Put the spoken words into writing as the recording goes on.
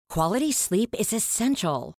Quality sleep is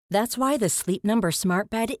essential. That's why the Sleep Number Smart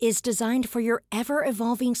Bed is designed for your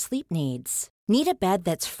ever-evolving sleep needs. Need a bed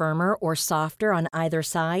that's firmer or softer on either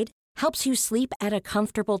side? Helps you sleep at a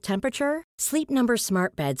comfortable temperature? Sleep Number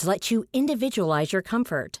Smart Beds let you individualize your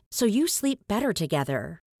comfort, so you sleep better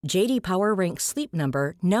together. J.D. Power ranks Sleep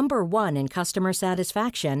Number number 1 in customer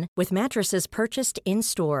satisfaction with mattresses purchased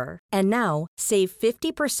in-store. And now, save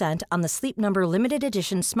 50% on the Sleep Number Limited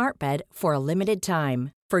Edition Smart Bed for a limited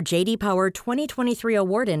time. For J.D. Power 2023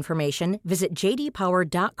 award information, visit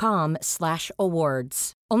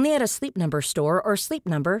jdpower.com/awards. Only at a Sleep Number store or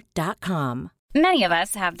sleepnumber.com. Many of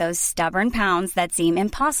us have those stubborn pounds that seem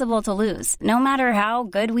impossible to lose, no matter how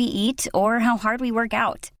good we eat or how hard we work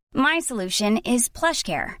out. My solution is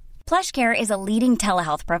PlushCare. PlushCare is a leading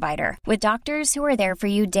telehealth provider with doctors who are there for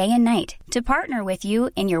you day and night to partner with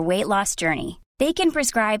you in your weight loss journey. They can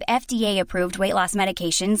prescribe FDA-approved weight loss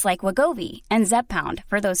medications like Wegovy and Zepbound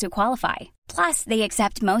for those who qualify. Plus, they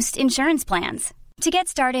accept most insurance plans. To get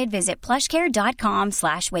started, visit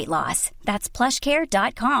plushcare.com/weightloss. That's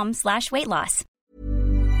plushcare.com/weightloss.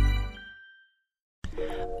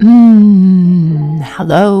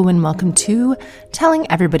 Hello and welcome to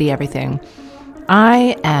Telling Everybody Everything.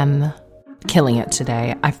 I am killing it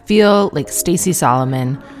today. I feel like Stacey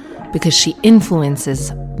Solomon because she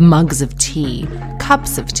influences mugs of tea,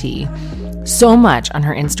 cups of tea, so much on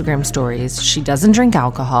her Instagram stories. She doesn't drink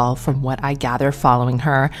alcohol from what I gather following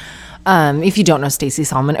her. If you don't know Stacey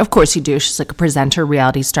Solomon, of course you do. She's like a presenter,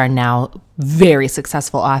 reality star now, very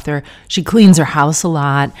successful author. She cleans her house a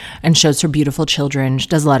lot and shows her beautiful children. She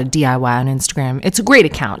does a lot of DIY on Instagram. It's a great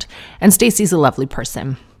account. And Stacey's a lovely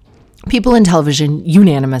person. People in television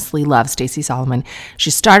unanimously love Stacey Solomon. She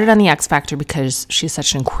started on The X Factor because she's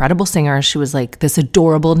such an incredible singer. She was like this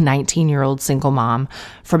adorable 19-year-old single mom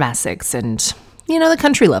from Essex. And, you know, the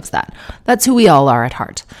country loves that. That's who we all are at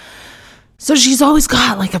heart. So she's always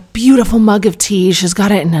got like a beautiful mug of tea. She's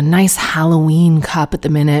got it in a nice Halloween cup at the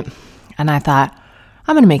minute. And I thought,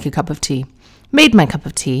 I'm going to make a cup of tea. Made my cup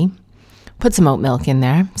of tea, put some oat milk in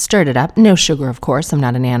there, stirred it up. No sugar, of course. I'm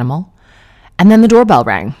not an animal. And then the doorbell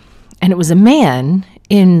rang. And it was a man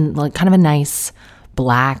in like kind of a nice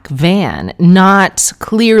black van, not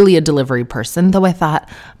clearly a delivery person, though I thought,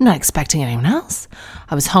 I'm not expecting anyone else.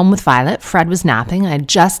 I was home with Violet. Fred was napping. I had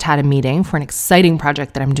just had a meeting for an exciting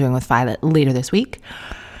project that I'm doing with Violet later this week.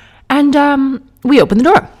 And we opened the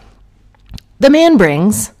door. The man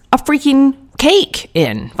brings a freaking cake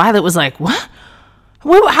in. Violet was like, what?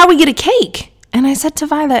 How we get a cake? And I said to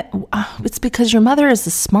Violet, it's because your mother is the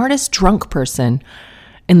smartest drunk person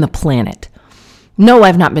in the planet. No,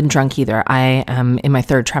 I've not been drunk either. I am in my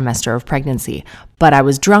 3rd trimester of pregnancy, but I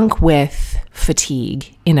was drunk with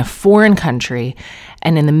fatigue in a foreign country.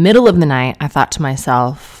 And in the middle of the night, I thought to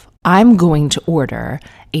myself, I'm going to order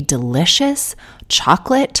a delicious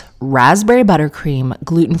chocolate raspberry buttercream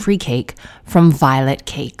gluten-free cake from Violet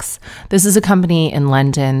Cakes. This is a company in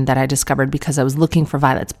London that I discovered because I was looking for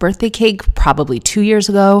Violet's birthday cake probably 2 years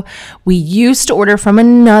ago. We used to order from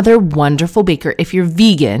another wonderful baker. If you're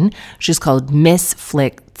vegan, she's called Miss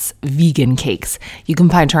Flick's Vegan Cakes. You can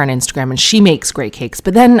find her on Instagram and she makes great cakes.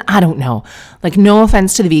 But then, I don't know, like no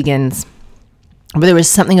offense to the vegans, but there was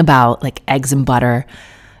something about like eggs and butter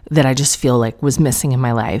that I just feel like was missing in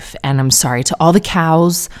my life. And I'm sorry to all the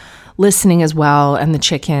cows listening as well and the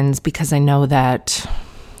chickens, because I know that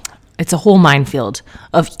it's a whole minefield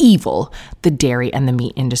of evil, the dairy and the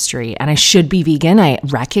meat industry. And I should be vegan. I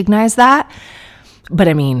recognize that. But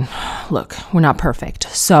I mean, look, we're not perfect.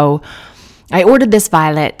 So I ordered this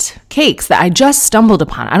Violet Cakes that I just stumbled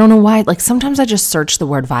upon. I don't know why. Like sometimes I just search the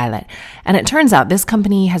word Violet. And it turns out this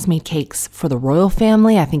company has made cakes for the royal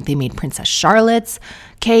family. I think they made Princess Charlotte's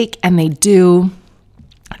cake. And they do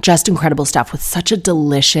just incredible stuff with such a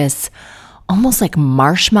delicious, almost like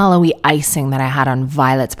marshmallowy icing that I had on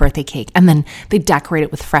Violet's birthday cake. And then they decorate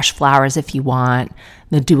it with fresh flowers if you want.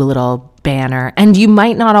 They do a little banner. And you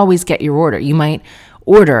might not always get your order. You might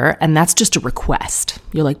order, and that's just a request.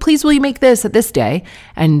 You're like, please, will you make this at this day?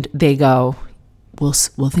 And they go, we'll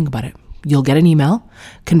think about it. You'll get an email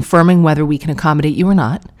confirming whether we can accommodate you or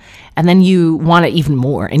not. And then you want it even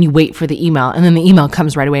more, and you wait for the email, and then the email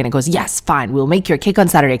comes right away, and it goes, yes, fine, we'll make your cake on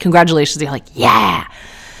Saturday. Congratulations. You're like, yeah.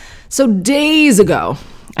 So days ago,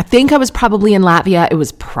 I think I was probably in Latvia. It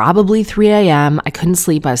was probably 3 a.m. I couldn't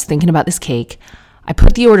sleep. I was thinking about this cake. I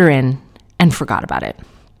put the order in and forgot about it.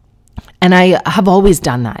 And I have always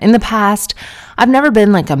done that. In the past, I've never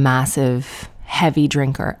been like a massive heavy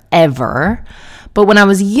drinker ever. But when I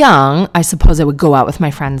was young, I suppose I would go out with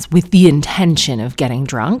my friends with the intention of getting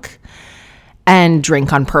drunk and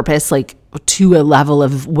drink on purpose. Like to a level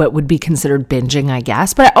of what would be considered binging, I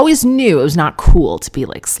guess. But I always knew it was not cool to be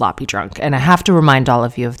like sloppy drunk. And I have to remind all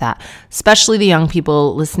of you of that, especially the young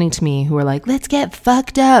people listening to me who are like, let's get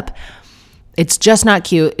fucked up. It's just not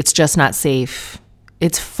cute. It's just not safe.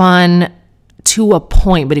 It's fun to a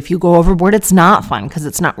point, but if you go overboard, it's not fun because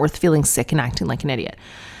it's not worth feeling sick and acting like an idiot.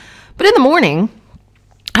 But in the morning,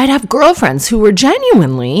 I'd have girlfriends who were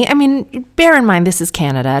genuinely, I mean, bear in mind, this is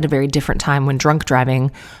Canada at a very different time when drunk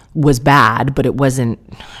driving was bad, but it wasn't,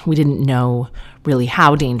 we didn't know really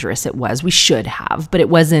how dangerous it was. We should have, but it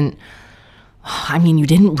wasn't, I mean, you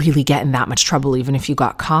didn't really get in that much trouble even if you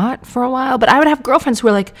got caught for a while. But I would have girlfriends who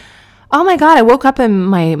were like, oh my God, I woke up and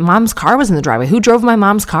my mom's car was in the driveway. Who drove my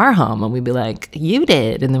mom's car home? And we'd be like, you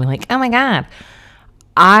did. And then we're like, oh my God.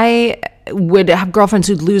 I would have girlfriends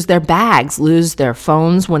who'd lose their bags, lose their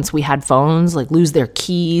phones once we had phones, like lose their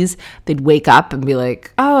keys. They'd wake up and be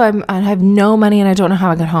like, oh, I have no money and I don't know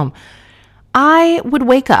how I got home. I would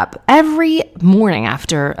wake up every morning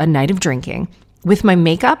after a night of drinking with my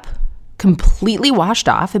makeup completely washed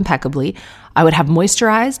off impeccably. I would have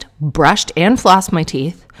moisturized, brushed, and flossed my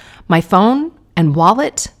teeth. My phone and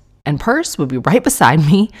wallet and purse would be right beside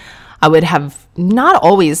me. I would have not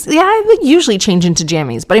always, I would usually change into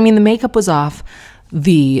jammies, but I mean, the makeup was off,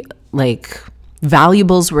 the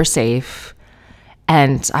valuables were safe.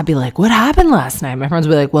 And I'd be like, what happened last night? My friends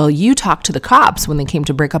would be like, well, you talked to the cops when they came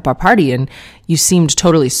to break up our party and you seemed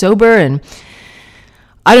totally sober. And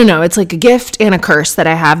I don't know, it's like a gift and a curse that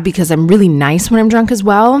I have because I'm really nice when I'm drunk as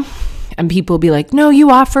well. And people be like, no, you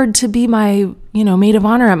offered to be my, maid of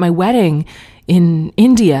honor at my wedding in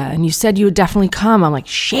India. And you said you would definitely come. I'm like,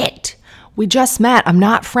 shit, we just met. I'm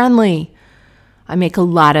not friendly. I make a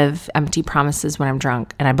lot of empty promises when I'm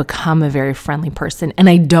drunk and I become a very friendly person and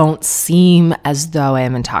I don't seem as though I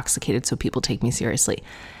am intoxicated so people take me seriously.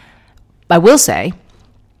 I will say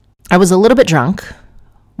I was a little bit drunk.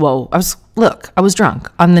 Well, I was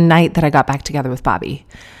drunk on the night that I got back together with Bobby.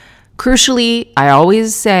 Crucially, I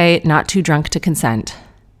always say not too drunk to consent,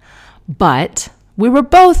 but we were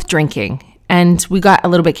both drinking and we got a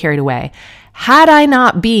little bit carried away. Had I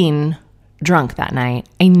not been drunk that night,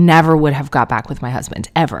 I never would have got back with my husband,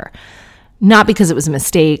 ever. Not because it was a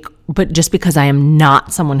mistake, but just because I am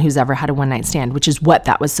not someone who's ever had a one-night stand, which is what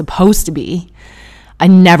that was supposed to be. I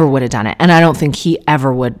never would have done it. And I don't think he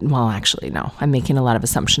ever would. Well, actually, no. I'm making a lot of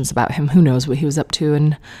assumptions about him. Who knows what he was up to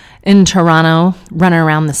in Toronto, running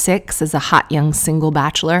around the six as a hot young single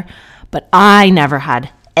bachelor. But I never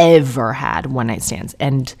ever had one-night stands.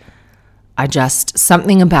 And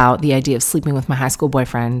something about the idea of sleeping with my high school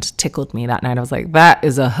boyfriend tickled me that night. I was like, that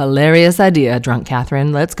is a hilarious idea, drunk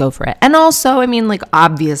Catherine. Let's go for it. And also, I mean,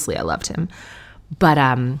 obviously I loved him. But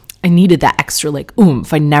I needed that extra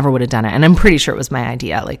oomph. I never would have done it. And I'm pretty sure it was my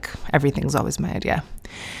idea. Everything's always my idea.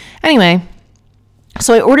 Anyway,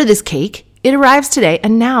 so I ordered this cake. It arrives today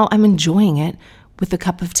and now I'm enjoying it with a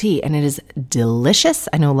cup of tea and it is delicious.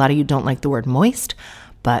 I know a lot of you don't like the word moist,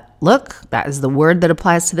 but look, that is the word that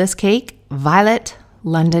applies to this cake. Violet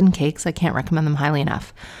London cakes. I can't recommend them highly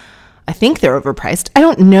enough. I think they're overpriced. I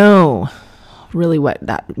don't know really what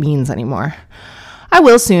that means anymore. I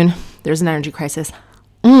will soon. There's an energy crisis.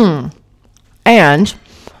 And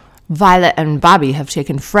Violet and Bobby have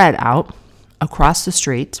taken Fred out across the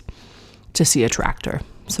street to see a tractor.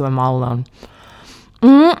 So I'm all alone.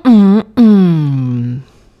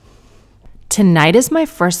 Tonight is my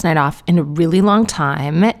first night off in a really long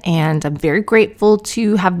time, and I'm very grateful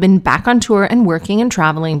to have been back on tour and working and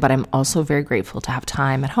traveling, but I'm also very grateful to have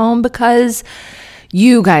time at home because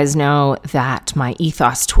you guys know that my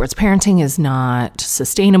ethos towards parenting is not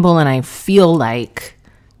sustainable, and I feel like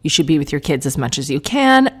you should be with your kids as much as you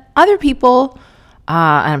can. Other people,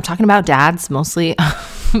 and I'm talking about dads mostly,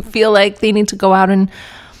 feel like they need to go out and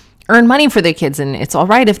earn money for their kids, and it's all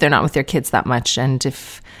right if they're not with their kids that much. And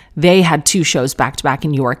if they had 2 shows back to back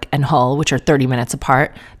in York and Hull, which are 30 minutes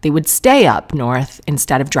apart, they would stay up north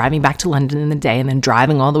instead of driving back to London in the day and then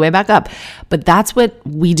driving all the way back up. But that's what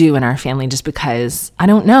we do in our family just because, I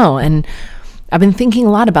don't know. And I've been thinking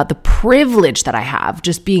a lot about the privilege that I have,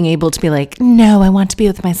 just being able to be like, no, I want to be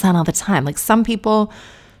with my son all the time. Some people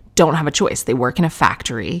don't have a choice. They work in a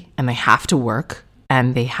factory and they have to work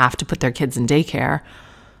and they have to put their kids in daycare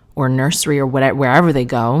or nursery or whatever, wherever they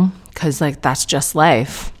go, because that's just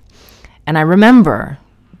life. And I remember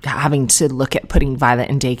having to look at putting Violet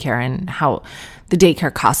in daycare and how the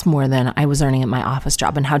daycare costs more than I was earning at my office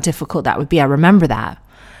job and how difficult that would be. I remember that.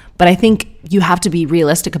 But I think you have to be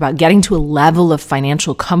realistic about getting to a level of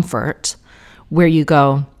financial comfort where you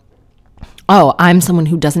go, oh, I'm someone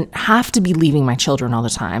who doesn't have to be leaving my children all the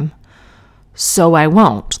time, so I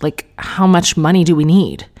won't. How much money do we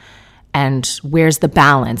need? And where's the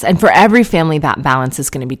balance? And for every family, that balance is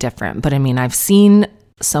going to be different. But I mean, I've seen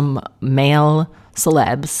some male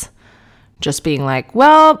celebs just being like,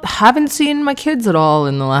 well, haven't seen my kids at all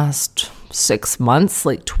in the last 6 months,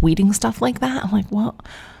 like tweeting stuff like that. I'm like, well,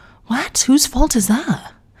 what? Whose fault is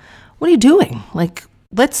that? What are you doing? Like,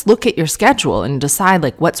 let's look at your schedule and decide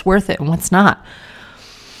like what's worth it and what's not.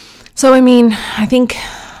 So, I mean, I think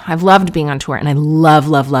I've loved being on tour, and I love,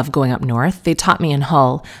 love, love going up north. They taught me in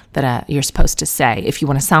Hull that you're supposed to say, if you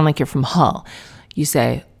want to sound like you're from Hull, you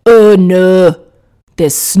say, oh no,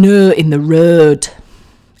 there's snow in the road.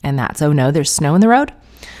 And that's, oh no, there's snow in the road.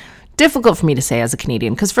 Difficult for me to say as a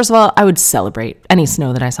Canadian, because first of all, I would celebrate any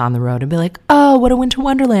snow that I saw on the road and be like, oh, what a winter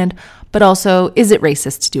wonderland. But also, is it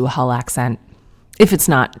racist to do a Hull accent? If it's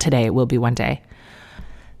not today, it will be one day.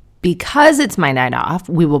 Because it's my night off,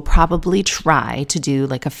 we will probably try to do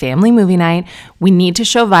like a family movie night. We need to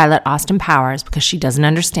show Violet Austin Powers because she doesn't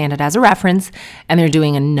understand it as a reference. And they're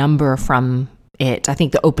doing a number from it, I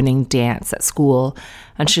think the opening dance at school.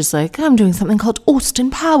 And she's like, I'm doing something called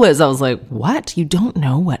Austin Powers. I was like, what? You don't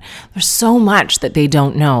know what? There's so much that they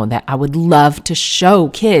don't know that I would love to show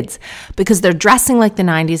kids because they're dressing like the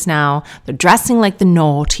 90s now. They're dressing like the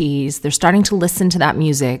noughties. They're starting to listen to that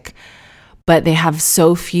music. But they have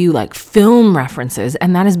so few like film references,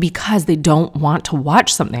 and that is because they don't want to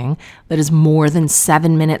watch something that is more than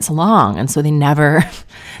 7 minutes long, and so they never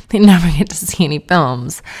get to see any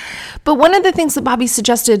films. But one of the things that Bobby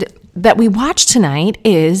suggested that we watch tonight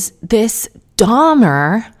is this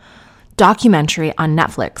Dahmer documentary on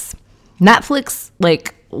Netflix. Netflix,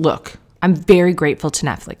 like, look, I'm very grateful to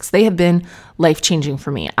Netflix. They have been life-changing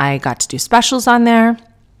for me. I got to do specials on there.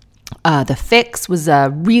 The Fix was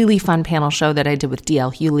a really fun panel show that I did with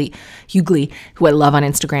DL Hughley, who I love on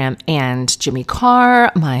Instagram, and Jimmy Carr,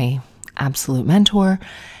 my absolute mentor,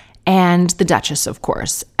 and the Duchess, of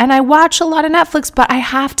course. And I watch a lot of Netflix, but I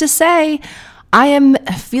have to say, I am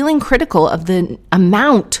feeling critical of the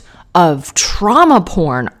amount of trauma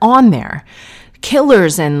porn on there.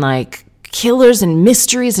 Killers and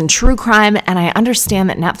mysteries and true crime. And I understand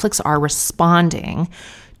that Netflix are responding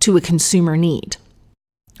to a consumer need.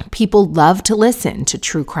 People love to listen to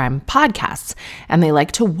true crime podcasts, and they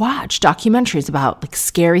like to watch documentaries about like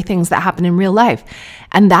scary things that happen in real life.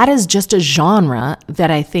 And that is just a genre that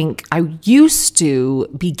I think I used to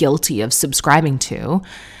be guilty of subscribing to.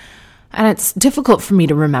 And it's difficult for me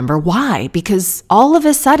to remember why, because all of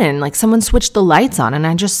a sudden, like someone switched the lights on and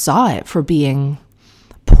I just saw it for being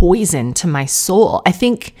poison to my soul. I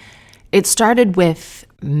think it started with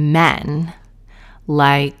men,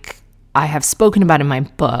 like I have spoken about in my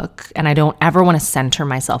book, and I don't ever want to center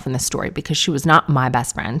myself in the story because she was not my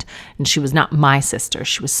best friend and she was not my sister.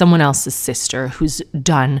 She was someone else's sister who's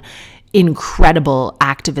done incredible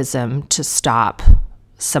activism to stop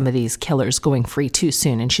some of these killers going free too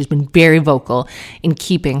soon. And she's been very vocal in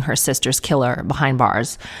keeping her sister's killer behind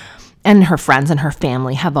bars. And her friends and her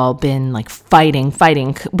family have all been like fighting.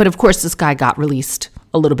 But of course, this guy got released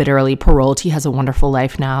a little bit early, paroled. He has a wonderful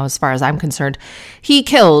life now, as far as I'm concerned. He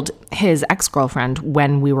killed his ex-girlfriend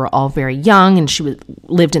when we were all very young, and she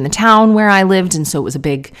lived in the town where I lived, and so it was a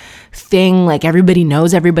big thing. Like, everybody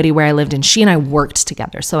knows everybody where I lived, and she and I worked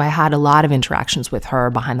together, so I had a lot of interactions with her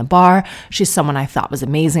behind the bar. She's someone I thought was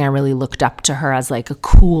amazing. I really looked up to her as like a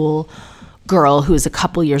cool girl who was a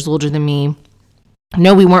couple years older than me.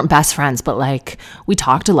 No, we weren't best friends, but like we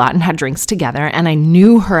talked a lot and had drinks together, and I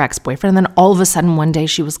knew her ex-boyfriend, and then all of a sudden one day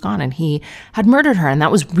she was gone and he had murdered her, and that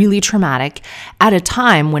was really traumatic at a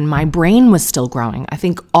time when my brain was still growing. I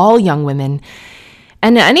think all young women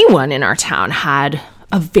and anyone in our town had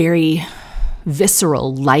a very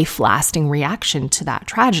visceral, life-lasting reaction to that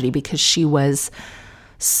tragedy because she was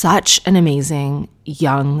such an amazing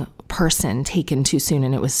young person taken too soon,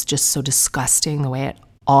 and it was just so disgusting the way it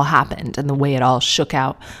all happened and the way it all shook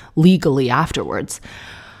out legally afterwards.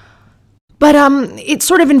 But it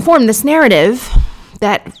sort of informed this narrative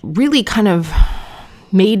that really kind of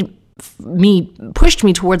pushed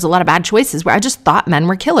me towards a lot of bad choices where I just thought men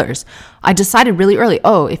were killers. I decided really early,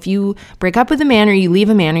 if you break up with a man or you leave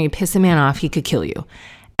a man or you piss a man off, he could kill you.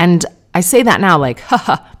 And I say that now like,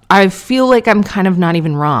 I feel like I'm kind of not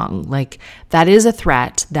even wrong. Like, that is a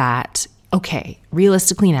threat that, okay,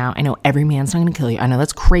 realistically now, I know every man's not going to kill you. I know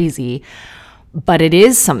that's crazy, but it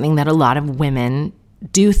is something that a lot of women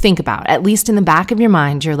do think about. At least in the back of your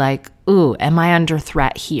mind, you're like, ooh, am I under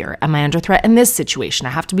threat here? Am I under threat in this situation? I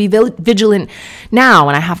have to be vigilant now,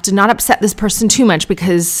 and I have to not upset this person too much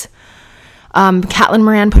because Caitlin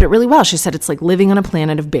Moran put it really well. She said it's like living on a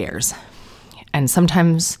planet of bears. And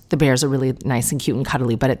sometimes the bears are really nice and cute and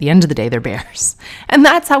cuddly, but at the end of the day, they're bears. And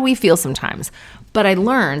that's how we feel sometimes. But I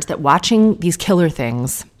learned that watching these killer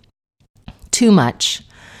things too much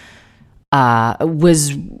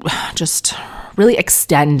was just really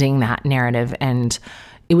extending that narrative, and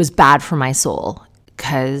it was bad for my soul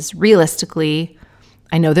because realistically,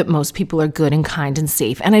 I know that most people are good and kind and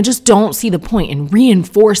safe, and I just don't see the point in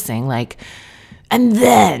reinforcing like, and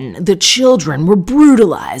then the children were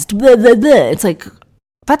brutalized, blah, blah, blah. It's like,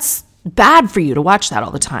 that's bad for you to watch that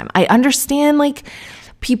all the time. I understand like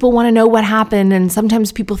people want to know what happened, and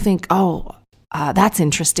sometimes people think, that's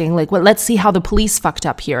interesting. Like, well, let's see how the police fucked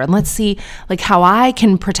up here. And let's see like how I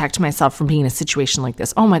can protect myself from being in a situation like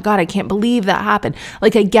this. Oh my God, I can't believe that happened.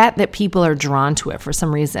 Like, I get that people are drawn to it for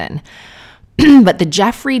some reason. But the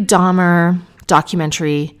Jeffrey Dahmer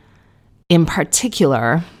documentary in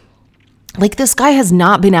particular, like this guy has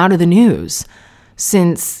not been out of the news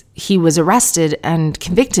since he was arrested and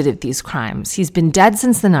convicted of these crimes. He's been dead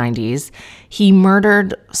since the 90s. He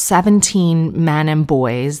murdered 17 men and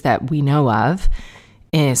boys that we know of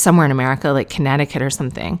somewhere in America, like Connecticut or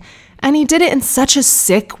something. And he did it in such a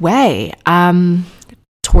sick way.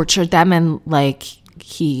 Tortured them, and like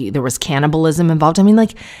there was cannibalism involved. I mean,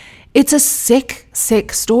 like, it's a sick,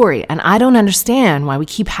 sick story. And I don't understand why we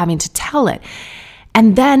keep having to tell it.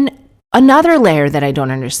 And then another layer that I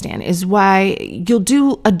don't understand is why you'll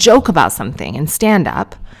do a joke about something in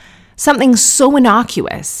stand-up, something so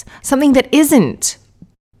innocuous, something that isn't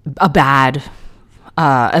a bad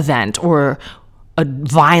event or a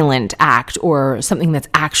violent act or something that's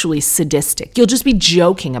actually sadistic. You'll just be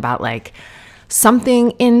joking about like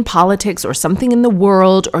something in politics or something in the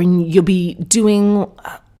world, or you'll be doing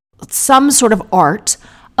some sort of art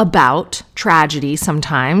about tragedy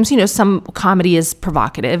sometimes. You know, some comedy is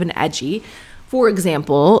provocative and edgy. For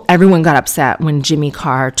example, everyone got upset when Jimmy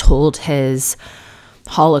Carr told his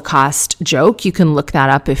Holocaust joke. You can look that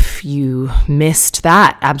up if you missed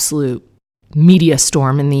that absolute media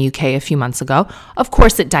storm in the UK a few months ago. Of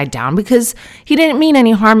course, it died down because he didn't mean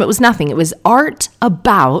any harm. It was nothing. It was art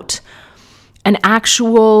about an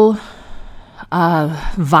actual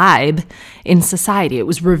vibe in society. It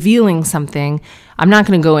was revealing something. I'm not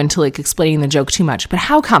going to go into like explaining the joke too much, but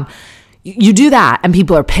how come you do that and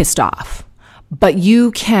people are pissed off, but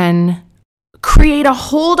you can create a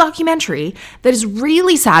whole documentary that is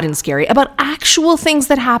really sad and scary about actual things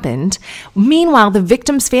that happened. Meanwhile, the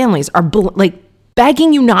victims' families are like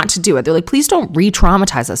begging you not to do it. They're like, please don't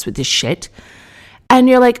re-traumatize us with this shit. And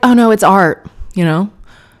you're like, oh no, it's art, you know?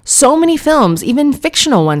 So many films, even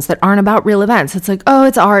fictional ones that aren't about real events. It's like, oh,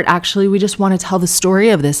 it's art. Actually, we just want to tell the story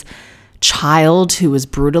of this child who was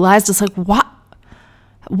brutalized. It's like, what?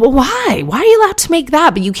 Well, why? Why are you allowed to make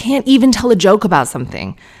that? But you can't even tell a joke about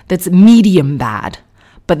something that's medium bad.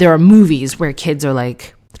 But there are movies where kids are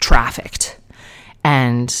like trafficked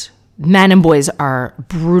and men and boys are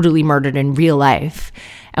brutally murdered in real life.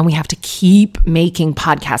 And we have to keep making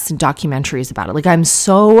podcasts and documentaries about it. Like, I'm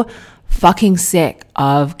so fucking sick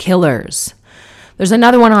of killers. There's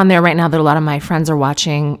another one on there right now that a lot of my friends are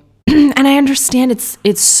watching. And I understand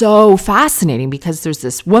it's so fascinating because there's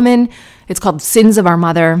this woman, it's called Sins of Our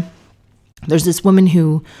Mother. There's this woman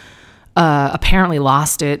who apparently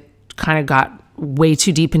lost it, kind of got way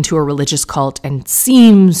too deep into a religious cult and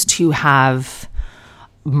seems to have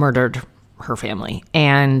murdered her family.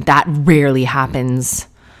 And that rarely happens.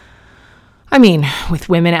 I mean, with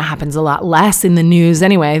women, it happens a lot less in the news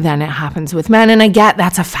anyway than it happens with men. And I get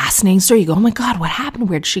that's a fascinating story. You go, oh my God, what happened?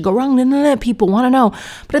 Where did she go wrong? No. People want to know.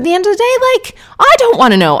 But at the end of the day, like, I don't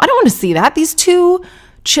want to know. I don't want to see that. These two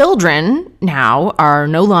children now are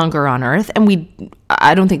no longer on earth. And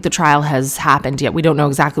I don't think the trial has happened yet. We don't know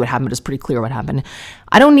exactly what happened, but it's pretty clear what happened.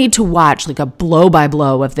 I don't need to watch like a blow by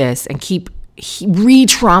blow of this and keep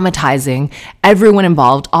re-traumatizing everyone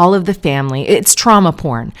involved, all of the family. It's trauma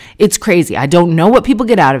porn. It's crazy. I don't know what people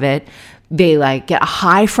get out of it. They like get a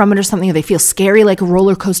high from it or something, or they feel scary like a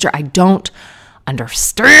roller coaster. I don't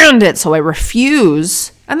understand it, so I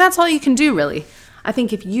refuse. And that's all you can do, really. I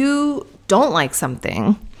think if you don't like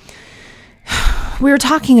something, we were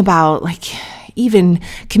talking about like even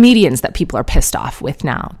comedians that people are pissed off with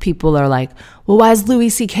now. People are like, well, why is Louis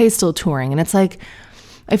C.K. still touring? And it's like,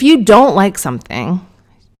 if you don't like something,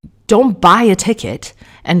 don't buy a ticket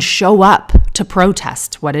and show up to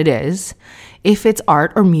protest what it is. If it's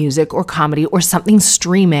art or music or comedy or something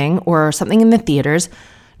streaming or something in the theaters,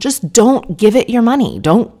 just don't give it your money.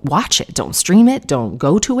 Don't watch it. Don't stream it. Don't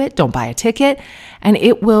go to it. Don't buy a ticket. And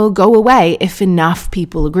it will go away if enough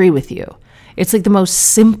people agree with you. It's like the most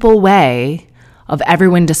simple way of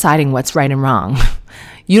everyone deciding what's right and wrong.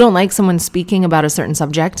 You don't like someone speaking about a certain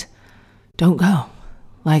subject? Don't go.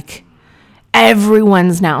 Like,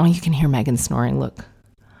 everyone's now, you can hear Megan snoring. Look,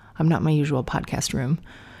 I'm not my usual podcast room.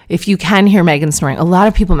 If you can hear Megan snoring, a lot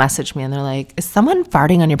of people message me and they're like, is someone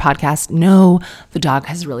farting on your podcast? No, the dog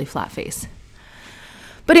has a really flat face.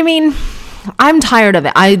 But I mean, I'm tired of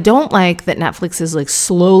it. I don't like that Netflix is like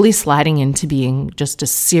slowly sliding into being just a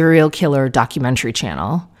serial killer documentary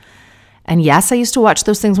channel. And yes, I used to watch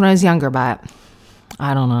those things when I was younger, but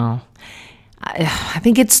I don't know. I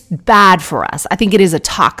think it's bad for us. I think it is a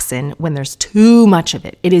toxin when there's too much of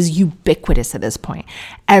it. It is ubiquitous at this point.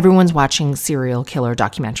 Everyone's watching serial killer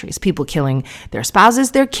documentaries, people killing their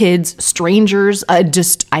spouses, their kids, strangers. I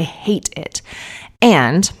hate it.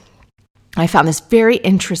 And I found this very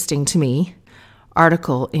interesting to me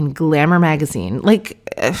article in Glamour magazine. Like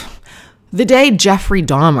the day Jeffrey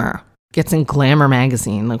Dahmer gets in Glamour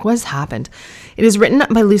magazine, like what has happened? It is written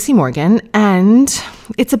by Lucy Morgan, and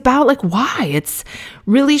it's about like why. It's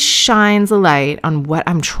really shines a light on what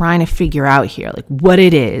I'm trying to figure out here, like what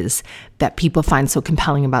it is that people find so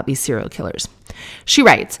compelling about these serial killers. She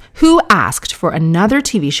writes, who asked for another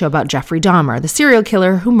TV show about Jeffrey Dahmer, the serial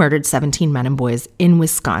killer who murdered 17 men and boys in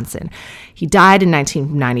Wisconsin? He died in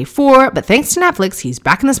 1994, but thanks to Netflix, he's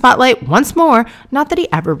back in the spotlight once more, not that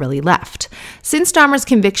he ever really left. Since Dahmer's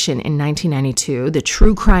conviction in 1992, the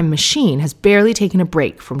true crime machine has barely taken a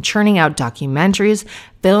break from churning out documentaries,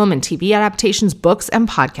 film and TV adaptations, books, and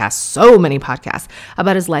podcasts, so many podcasts,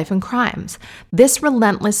 about his life and crimes. This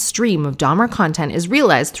relentless stream of Dahmer content is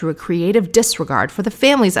realized through a creative disregard for the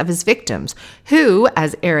families of his victims, who,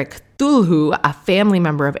 as Eric Thulhu, a family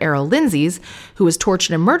member of Errol Lindsay's, who was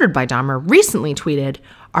tortured and murdered by Dahmer, recently tweeted,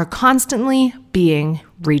 are constantly being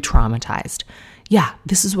re-traumatized. Yeah,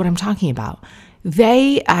 this is what I'm talking about.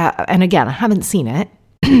 They, and again, I haven't seen it,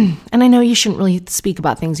 and I know you shouldn't really speak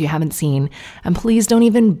about things you haven't seen, and please don't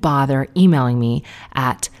even bother emailing me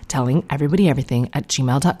at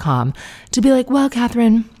tellingeverybodyeverything@gmail.com to be like, well,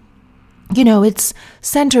 Catherine, you know, it's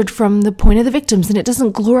centered from the point of the victims and it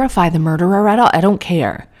doesn't glorify the murderer at all. I don't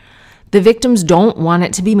care. The victims don't want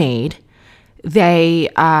it to be made. They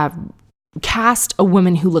cast a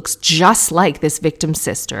woman who looks just like this victim's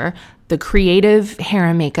sister. The creative hair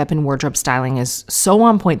and makeup and wardrobe styling is so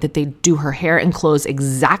on point that they do her hair and clothes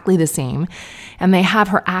exactly the same. And they have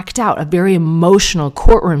her act out a very emotional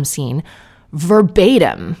courtroom scene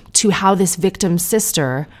verbatim to how this victim's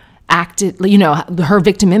sister acted, you know, her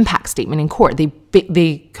victim impact statement in court.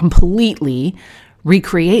 They completely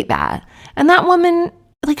recreate that. And that woman,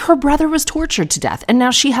 like, her brother was tortured to death. And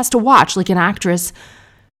now she has to watch like an actress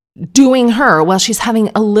doing her while she's having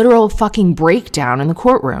a literal fucking breakdown in the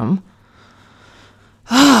courtroom.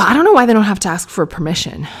 I don't know why they don't have to ask for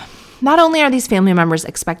permission. Not only are these family members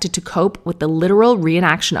expected to cope with the literal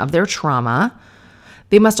reenaction of their trauma,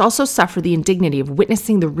 they must also suffer the indignity of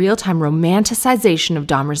witnessing the real-time romanticization of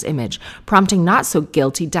Dahmer's image, prompting not so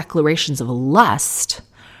guilty declarations of lust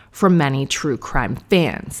from many true crime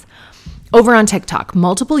fans. Over on TikTok,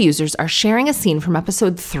 multiple users are sharing a scene from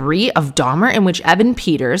episode 3 of Dahmer in which Evan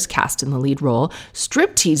Peters, cast in the lead role,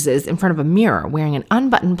 stripteases in front of a mirror wearing an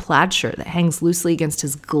unbuttoned plaid shirt that hangs loosely against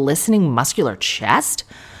his glistening muscular chest.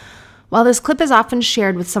 While this clip is often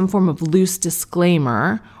shared with some form of loose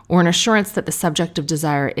disclaimer or an assurance that the subject of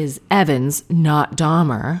desire is Evans, not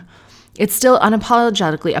Dahmer, it's still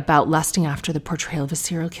unapologetically about lusting after the portrayal of a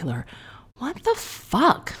serial killer. What the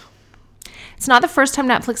fuck? It's not the first time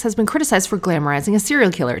Netflix has been criticized for glamorizing a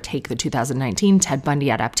serial killer. Take the 2019 Ted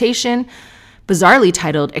Bundy adaptation, bizarrely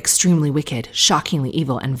titled Extremely Wicked, Shockingly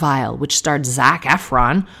Evil, and Vile, which starred Zac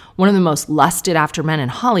Efron, one of the most lusted after men in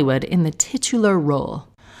Hollywood, in the titular role.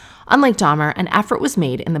 Unlike Dahmer, an effort was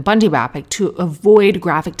made in the Bundy biopic to avoid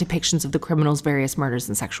graphic depictions of the criminal's various murders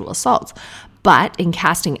and sexual assaults. But in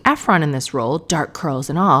casting Efron in this role, dark curls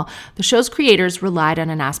and all, the show's creators relied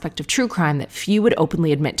on an aspect of true crime that few would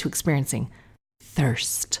openly admit to experiencing: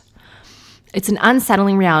 thirst. It's an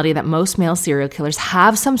unsettling reality that most male serial killers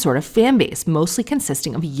have some sort of fan base, mostly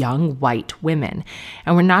consisting of young white women.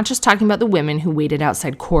 And we're not just talking about the women who waited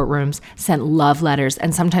outside courtrooms, sent love letters,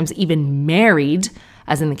 and sometimes even married,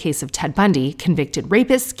 as in the case of Ted Bundy, convicted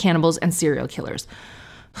rapists, cannibals, and serial killers.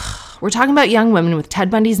 We're talking about young women with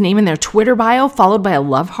Ted Bundy's name in their Twitter bio, followed by a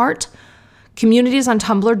love heart. Communities on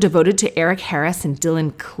Tumblr devoted to Eric Harris and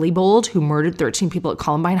Dylan Klebold, who murdered 13 people at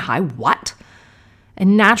Columbine High. What?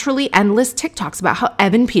 And naturally endless TikToks about how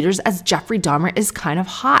Evan Peters as Jeffrey Dahmer is kind of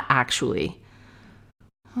hot, actually.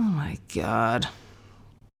 Oh my God.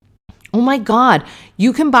 Oh my God.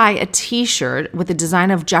 You can buy a t-shirt with the design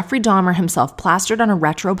of Jeffrey Dahmer himself plastered on a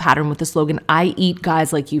retro pattern with the slogan, "I eat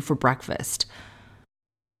guys like you for breakfast."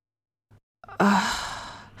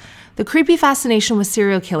 The creepy fascination with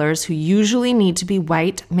serial killers, who usually need to be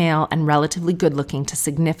white, male, and relatively good-looking to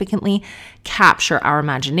significantly capture our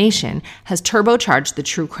imagination, has turbocharged the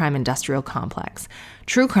true crime industrial complex.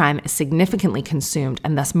 True crime is significantly consumed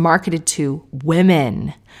and thus marketed to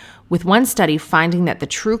women, with one study finding that the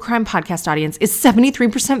true crime podcast audience is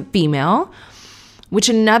 73% female, which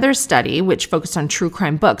another study, which focused on true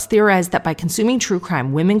crime books, theorized that by consuming true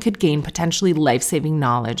crime, women could gain potentially life-saving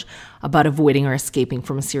knowledge about avoiding or escaping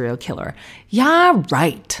from a serial killer. Yeah,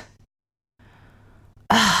 right.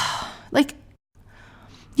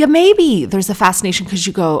 Maybe there's a fascination because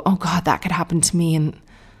you go, oh God, that could happen to me. And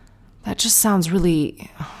that just sounds really,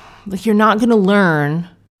 like you're not going to learn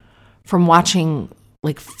from watching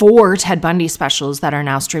like 4 Ted Bundy specials that are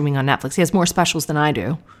now streaming on Netflix. He has more specials than I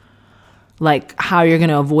do. Like how you're going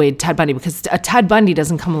to avoid Ted Bundy, because a Ted Bundy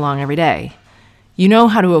doesn't come along every day. You know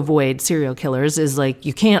how to avoid serial killers is like,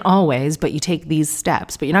 you can't always, but you take these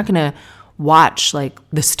steps. But you're not going to watch like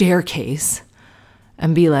The Staircase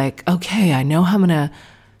and be like, okay, I know how I'm going to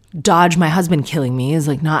dodge my husband killing me is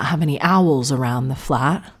like not have any owls around the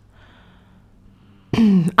flat.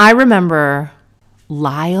 I remember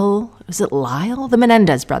Lyle? The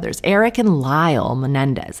Menendez brothers, Eric and Lyle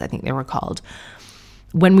Menendez, I think they were called.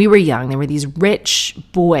 When we were young, there were these rich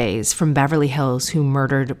boys from Beverly Hills who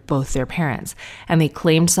murdered both their parents. And they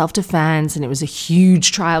claimed self-defense, and it was a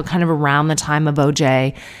huge trial kind of around the time of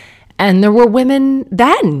OJ. And there were women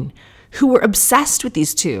then who were obsessed with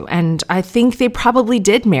these two. And I think they probably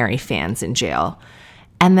did marry fans in jail.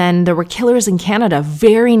 And then there were killers in Canada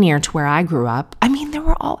very near to where I grew up. I mean, there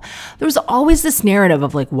was always this narrative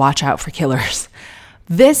of like, watch out for killers.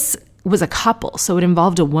 This was a couple, so it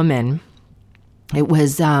involved a woman. It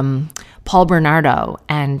was Paul Bernardo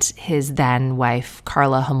and his then wife,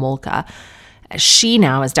 Karla Homolka. She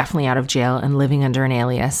now is definitely out of jail and living under an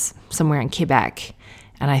alias somewhere in Quebec.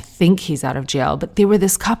 And I think he's out of jail. But they were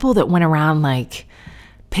this couple that went around like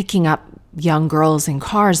picking up young girls in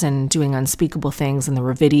cars and doing unspeakable things. And there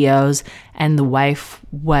were videos. And the wife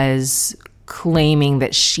was claiming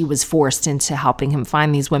that she was forced into helping him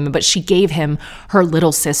find these women. But she gave him her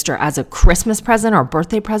little sister as a Christmas present or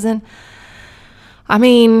birthday present. I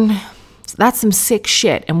mean, that's some sick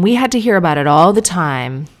shit. And we had to hear about it all the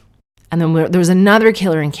time. And then there was another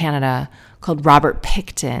killer in Canada called Robert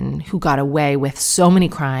Pickton who got away with so many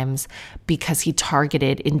crimes because he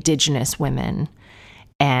targeted Indigenous women.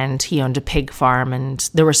 And he owned a pig farm. And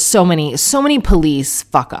there were so many police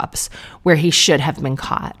fuck-ups where he should have been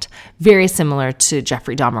caught. Very similar to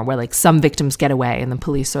Jeffrey Dahmer, where like some victims get away and the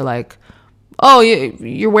police are like, oh,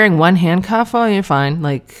 you're wearing one handcuff? Oh, you're fine.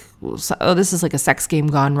 Like, oh, this is like a sex game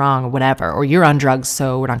gone wrong or whatever. Or you're on drugs,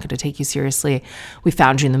 so we're not going to take you seriously. We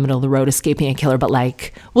found you in the middle of the road escaping a killer, but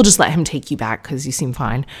like, we'll just let him take you back because you seem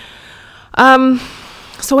fine.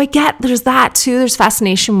 So I get there's that too. There's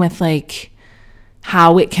fascination with like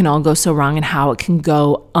how it can all go so wrong and how it can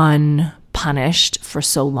go unpunished for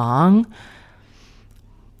so long.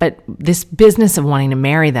 But this business of wanting to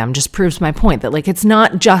marry them just proves my point that like it's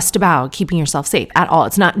not just about keeping yourself safe at all.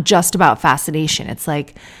 It's not just about fascination. It's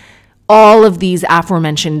like all of these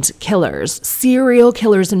aforementioned killers, serial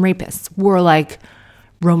killers and rapists were like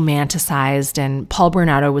romanticized, and Paul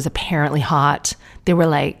Bernardo was apparently hot. They were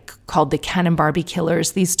like called the Ken and Barbie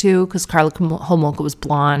killers, these two, because Karla Homolka was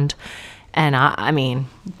blonde. And I mean,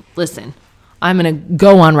 listen, I'm going to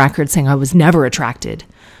go on record saying I was never attracted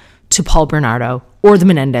to Paul Bernardo or the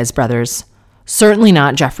Menendez brothers. Certainly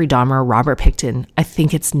not Jeffrey Dahmer or Robert Pickton. I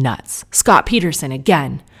think it's nuts. Scott Peterson,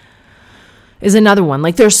 again, is another one.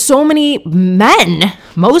 Like, there's so many men,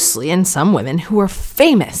 mostly, and some women, who are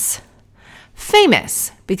famous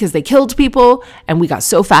because they killed people, and we got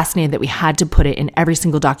so fascinated that we had to put it in every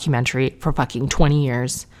single documentary for fucking 20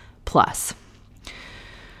 years plus.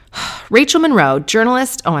 Rachel Monroe,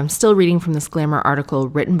 journalist. Oh, I'm still reading from this Glamour article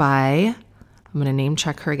written by, I'm going to name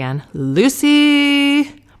check her again,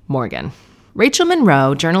 Lucy Morgan. Rachel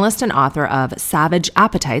Monroe, journalist and author of Savage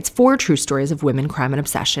Appetites, 4 True Stories of Women, Crime, and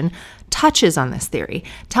Obsession, touches on this theory,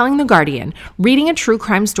 telling The Guardian, reading a true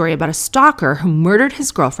crime story about a stalker who murdered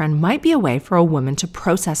his girlfriend might be a way for a woman to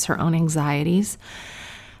process her own anxieties.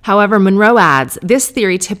 However, Monroe adds, this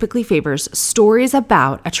theory typically favors stories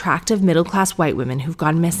about attractive middle-class white women who've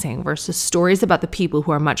gone missing versus stories about the people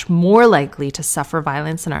who are much more likely to suffer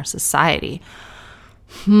violence in our society.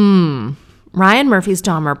 Ryan Murphy's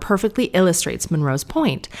Dahmer perfectly illustrates Monroe's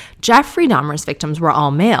point. Jeffrey Dahmer's victims were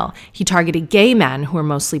all male. He targeted gay men who were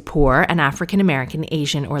mostly poor and African American,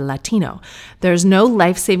 Asian, or Latino. There's no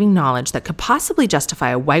life-saving knowledge that could possibly justify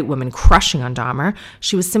a white woman crushing on Dahmer.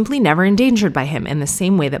 She was simply never endangered by him in the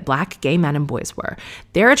same way that black gay men and boys were.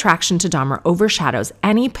 Their attraction to Dahmer overshadows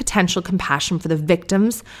any potential compassion for the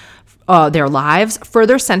victims, their lives,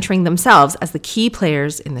 further centering themselves as the key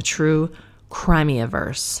players in the true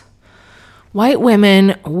Crimea-verse. White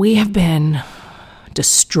women, we have been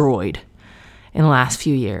destroyed in the last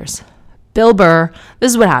few years. Bill Burr,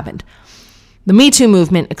 this is what happened. The Me Too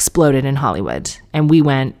movement exploded in Hollywood, and we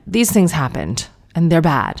went, these things happened, and they're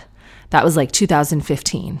bad. That was like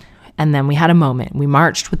 2015. And then we had a moment. We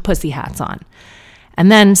marched with pussy hats on.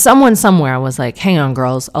 And then someone somewhere was like, hang on,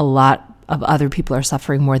 girls, a lot of other people are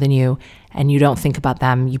suffering more than you, and you don't think about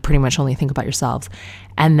them. You pretty much only think about yourselves.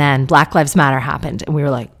 And then Black Lives Matter happened, and we were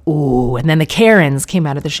like, ooh. And then the Karens came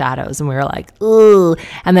out of the shadows, and we were like, ooh.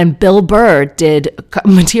 And then Bill Burr did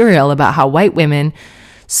material about how white women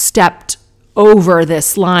stepped over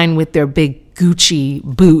this line with their big Gucci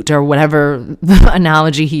boot or whatever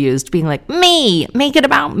analogy he used, being like, me, make it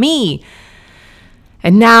about me.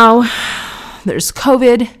 And now there's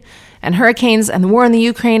COVID and hurricanes and the war in the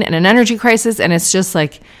Ukraine and an energy crisis, and it's just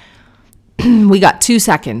like, we got 2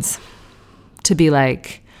 seconds to be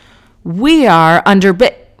like, we are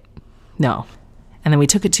no. And then we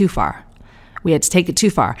took it too far. We had to take it too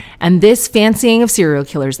far. And this fancying of serial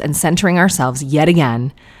killers and centering ourselves yet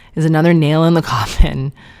again is another nail in the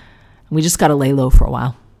coffin. We just got to lay low for a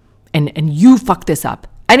while. And you fucked this up.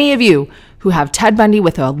 Any of you who have Ted Bundy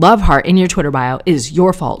with a love heart in your Twitter bio, it is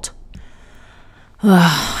your fault.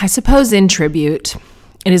 I suppose in tribute,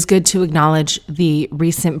 it is good to acknowledge the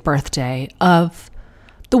recent birthday of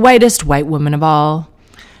the whitest white woman of all.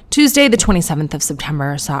 Tuesday, the 27th of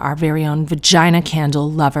September, saw our very own vagina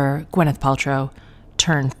candle lover, Gwyneth Paltrow,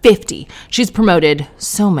 turn 50. She's promoted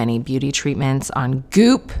so many beauty treatments on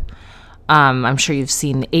Goop. I'm sure you've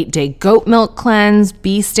seen the 8-day goat milk cleanse,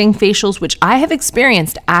 bee sting facials, which I have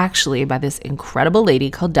experienced actually by this incredible lady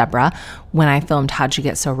called Deborah when I filmed How'd You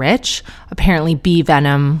Get So Rich. Apparently bee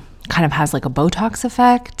venom kind of has like a Botox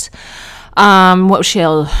effect. She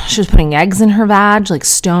was putting eggs in her vag, like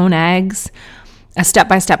stone eggs. A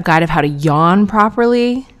step-by-step guide of how to yawn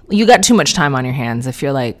properly. You got too much time on your hands if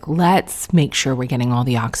you're like, let's make sure we're getting all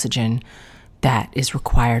the oxygen that is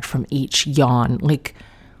required from each yawn. Like,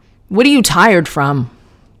 what are you tired from?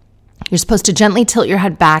 You're supposed to gently tilt your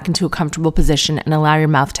head back into a comfortable position and allow your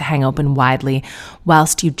mouth to hang open widely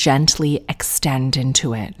whilst you gently extend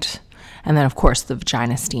into it. And then, of course, the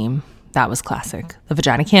vagina steam. That was classic. The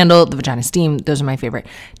vagina candle, the vagina steam, those are my favorite.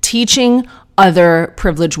 Teaching other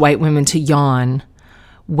privileged white women to yawn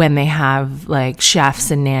when they have like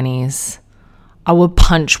chefs and nannies. I would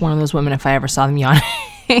punch one of those women if I ever saw them yawning.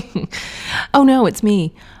 Oh no, it's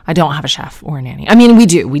me. I don't have a chef or a nanny. I mean, we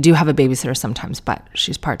do have a babysitter sometimes, but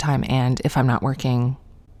she's part-time, and if I'm not working,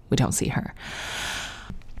 we don't see her.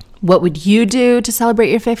 What would you do to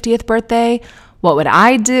celebrate your 50th birthday? What would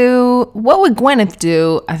I do? What would Gwyneth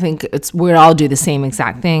do? I think we'd all do the same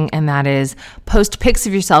exact thing, and that is post pics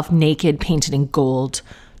of yourself naked, painted in gold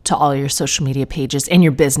to all your social media pages and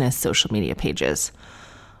your business social media pages.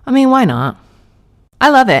 I mean, why not? I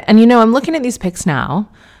love it. And I'm looking at these pics now.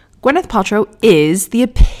 Gwyneth Paltrow is the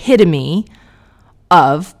epitome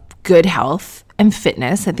of good health and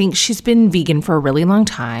fitness. I think she's been vegan for a really long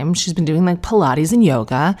time. She's been doing like Pilates and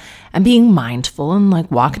yoga and being mindful and like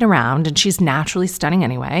walking around, and she's naturally stunning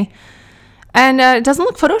anyway. And it doesn't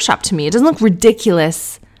look photoshopped to me. It doesn't look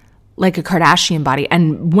ridiculous like a Kardashian body.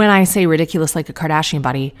 And when I say ridiculous like a Kardashian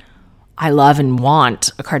body, I love and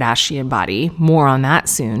want a Kardashian body. More on that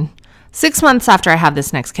soon. 6 months after I have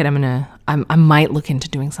this next kid, I might look into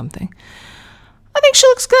doing something. I think she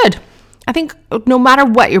looks good. I think no matter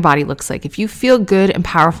what your body looks like, if you feel good and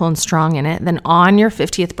powerful and strong in it, then on your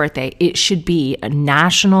 50th birthday, it should be a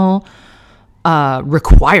national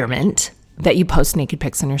requirement that you post naked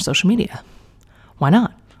pics on your social media. Why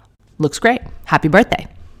not? Looks great. Happy birthday.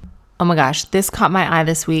 Oh my gosh, this caught my eye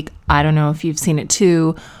this week. I don't know if you've seen it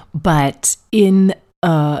too, but in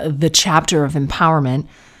the chapter of empowerment,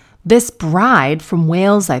 this bride from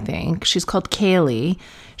Wales, I think, she's called Kaylee.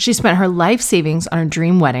 She spent her life savings on a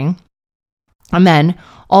dream wedding. And then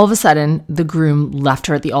all of a sudden, the groom left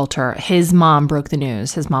her at the altar. His mom broke the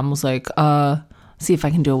news. His mom was like, see if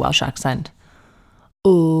I can do a Welsh accent.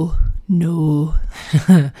 Oh, no.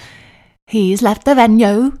 He's left the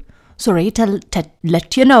venue. Sorry to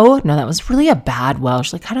let you know. No, that was really a bad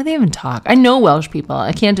Welsh. Like, how do they even talk? I know Welsh people.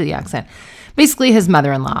 I can't do the accent. Basically, his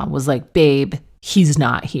mother-in-law was like, babe, he's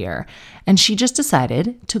not here. And she just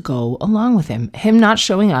decided to go along with him. Him not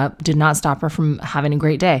showing up did not stop her from having a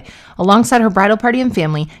great day. Alongside her bridal party and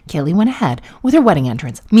family, Kaylee went ahead with her wedding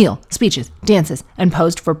entrance, meal, speeches, dances, and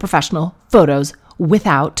posed for professional photos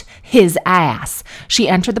without his ass. She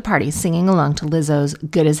entered the party singing along to Lizzo's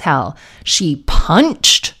Good as Hell. She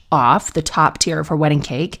punched off the top tier of her wedding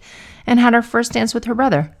cake and had her first dance with her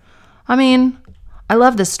brother. I mean, I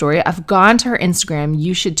love this story. I've gone to her Instagram.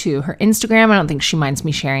 You should too. Her Instagram, I don't think she minds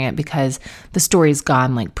me sharing it because the story's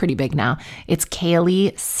gone like pretty big now. It's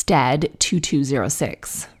Kaylee Stead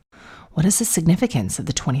 2206. What is the significance of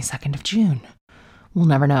the 22nd of June? We'll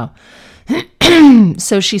never know.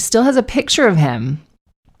 So she still has a picture of him.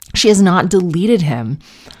 She has not deleted him.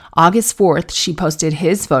 August 4th, she posted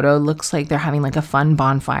his photo. Looks like they're having like a fun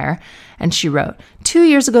bonfire. And she wrote, 2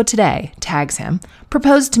 years ago today, tags him,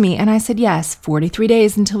 proposed to me and I said yes, 43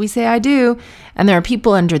 days until we say I do. And there are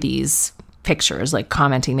people under these pictures like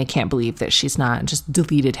commenting they can't believe that she's not just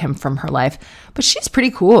deleted him from her life. But she's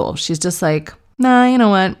pretty cool. She's just like, nah, you know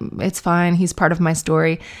what? It's fine. He's part of my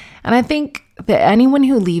story. And I think that anyone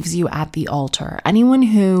who leaves you at the altar, anyone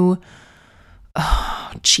who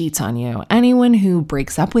cheats on you, anyone who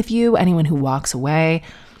breaks up with you, anyone who walks away,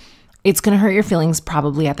 it's going to hurt your feelings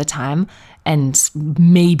probably at the time. And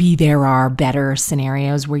maybe there are better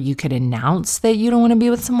scenarios where you could announce that you don't want to be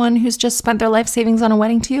with someone who's just spent their life savings on a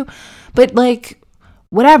wedding to you. But like,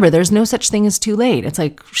 whatever, there's no such thing as too late. It's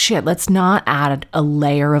like, shit, let's not add a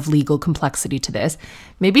layer of legal complexity to this.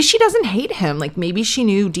 Maybe she doesn't hate him. Like maybe she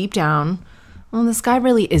knew deep down, well, this guy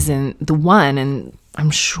really isn't the one. And I'm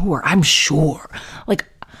sure, like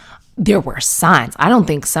there were signs. I don't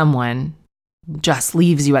think someone just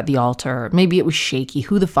leaves you at the altar. Maybe it was shaky.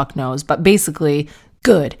 Who the fuck knows? But basically,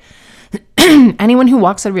 good. Anyone who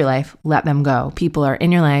walks out of your life, let them go. People are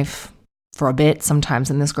in your life for a bit sometimes,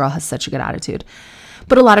 and this girl has such a good attitude.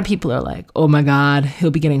 But a lot of people are like, oh my God,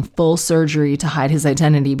 he'll be getting full surgery to hide his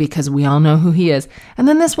identity because we all know who he is. And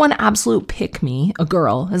then this one absolute pick-me, a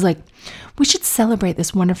girl, is like, we should celebrate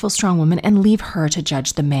this wonderful, strong woman and leave her to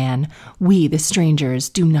judge the man. We, the strangers,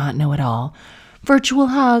 do not know it all. Virtual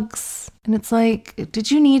hugs. And it's like, did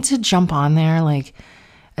you need to jump on there like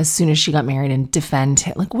as soon as she got married and defend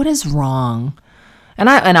him? Like, what is wrong? And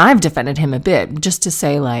I've defended him a bit just to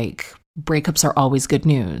say like, breakups are always good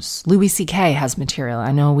news. Louis C.K. has material.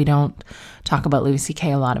 I know we don't talk about Louis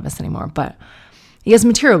C.K. a lot of us anymore, but he has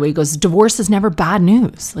material where he goes, divorce is never bad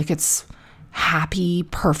news. Like it's happy,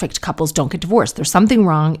 perfect couples don't get divorced. There's something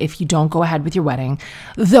wrong if you don't go ahead with your wedding.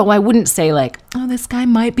 Though I wouldn't say like, oh, this guy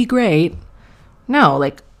might be great. No,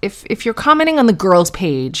 like if you're commenting on the girl's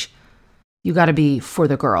page, you got to be for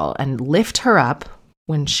the girl and lift her up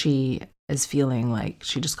when she is feeling like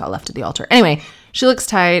she just got left at the altar. Anyway, she looks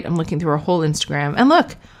tight. I'm looking through her whole Instagram. And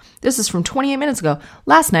look, this is from 28 minutes ago.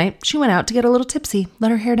 Last night, she went out to get a little tipsy, let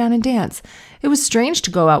her hair down and dance. It was strange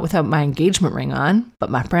to go out without my engagement ring on, but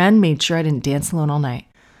my friend made sure I didn't dance alone all night.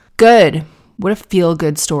 Good. What a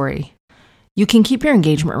feel-good story. You can keep your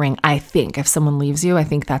engagement ring, I think. If someone leaves you, I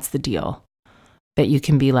think that's the deal. That you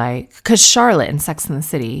can be like, because Charlotte in Sex and the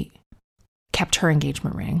City kept her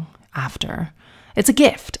engagement ring after. It's a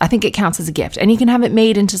gift. I think it counts as a gift. And you can have it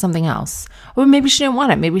made into something else. Or maybe she didn't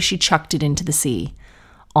want it. Maybe she chucked it into the sea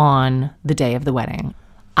on the day of the wedding.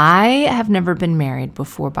 I have never been married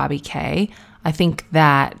before Bobby K. I think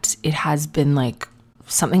that it has been like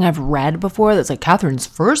something I've read before that's like Catherine's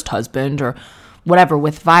first husband or whatever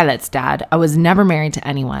with Violet's dad. I was never married to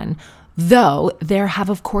anyone. Though there have,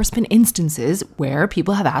 of course, been instances where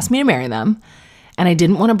people have asked me to marry them and I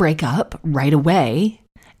didn't want to break up right away.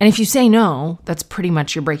 And if you say no, that's pretty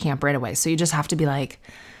much you're breaking up right away. So you just have to be like,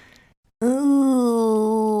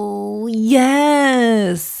 oh,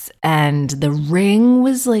 yes. And the ring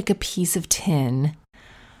was like a piece of tin.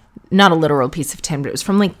 Not a literal piece of tin, but it was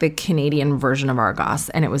from like the Canadian version of Argos.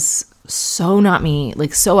 And it was so not me,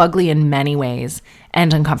 like so ugly in many ways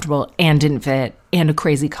and uncomfortable and didn't fit and a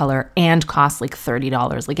crazy color and cost like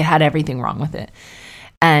 $30. Like it had everything wrong with it.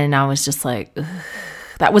 And I was just like, ugh.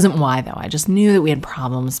 That wasn't why though. I just knew that we had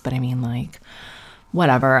problems, but I mean like,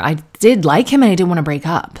 whatever. I did like him and I didn't want to break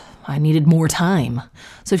up. I needed more time.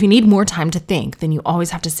 So if you need more time to think, then you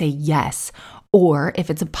always have to say yes. Or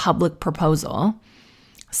if it's a public proposal,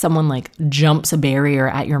 someone like jumps a barrier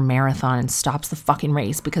at your marathon and stops the fucking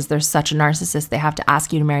race because they're such a narcissist, they have to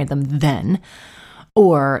ask you to marry them then.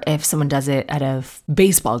 Or if someone does it at a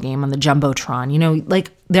baseball game on the Jumbotron, you know,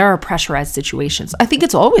 like there are pressurized situations. I think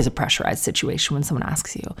it's always a pressurized situation when someone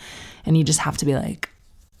asks you and you just have to be like,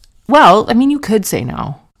 well, I mean, you could say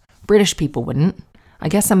no. British people wouldn't. I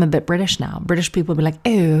guess I'm a bit British now. British people be like,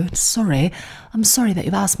 oh, sorry. I'm sorry that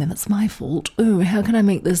you've asked me. That's my fault. Oh, how can I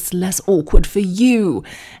make this less awkward for you?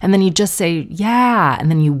 And then you just say, yeah. And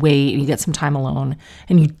then you wait and you get some time alone.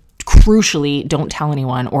 And you crucially don't tell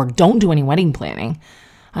anyone or don't do any wedding planning.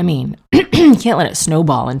 I mean, you can't let it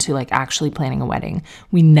snowball into like actually planning a wedding.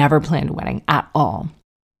 We never planned a wedding at all.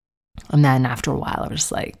 And then after a while, I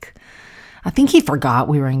was like, I think he forgot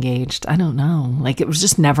we were engaged. I don't know. Like it was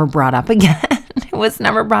just never brought up again. It was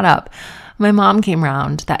never brought up. My mom came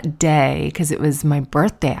around that day because it was my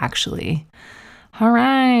birthday, actually.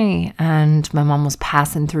 Hooray. And my mom was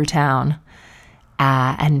passing through town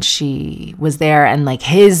and she was there and like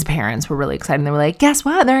his parents were really excited. They were like, guess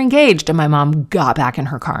what? They're engaged. And my mom got back in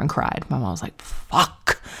her car and cried. My mom was like,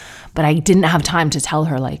 fuck. But I didn't have time to tell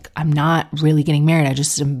her like, I'm not really getting married. I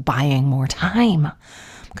just am buying more time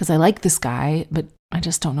because I like this guy, but I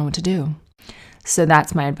just don't know what to do. So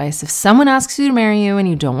that's my advice. If someone asks you to marry you and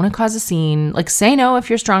you don't want to cause a scene, like say no if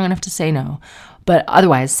you're strong enough to say no. But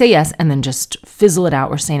otherwise, say yes and then just fizzle it out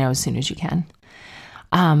or say no as soon as you can.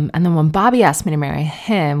 And then when Bobby asked me to marry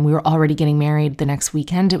him, we were already getting married the next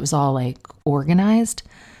weekend. It was all like organized,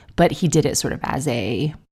 but he did it sort of as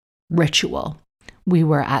a ritual. We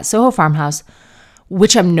were at Soho Farmhouse,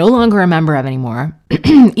 which I'm no longer a member of anymore,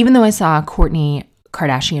 even though I saw Kourtney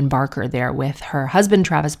Kardashian Barker there with her husband,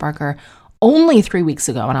 Travis Barker, only 3 weeks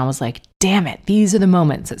ago. And I was like, damn it, these are the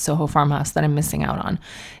moments at Soho Farmhouse that I'm missing out on.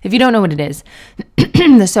 If you don't know what it is,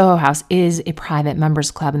 the Soho House is a private members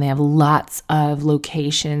club and they have lots of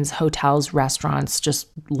locations, hotels, restaurants, just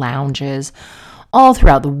lounges all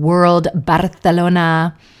throughout the world.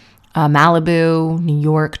 Barcelona, Malibu, New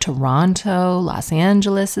York, Toronto, Los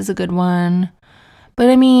Angeles is a good one. But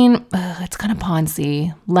I mean, it's kind of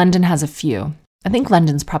poncy. London has a few. I think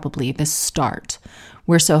London's probably the start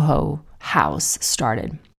where Soho House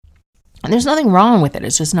started. And there's nothing wrong with it.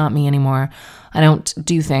 It's just not me anymore. I don't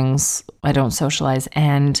do things. I don't socialize.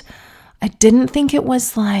 And I didn't think it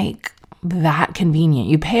was like that convenient.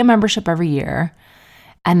 You pay a membership every year.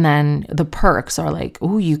 And then the perks are like,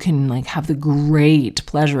 oh, you can like have the great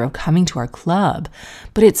pleasure of coming to our club.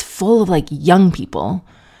 But it's full of like young people,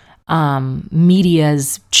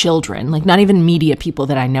 media's children, like not even media people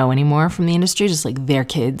that I know anymore from the industry, just like their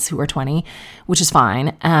kids who are 20, which is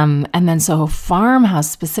fine. And then Soho Farmhouse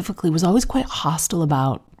specifically was always quite hostile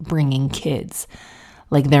about bringing kids.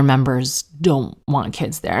 Like their members don't want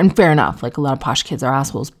kids there. And fair enough, like a lot of posh kids are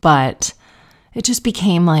assholes, but it just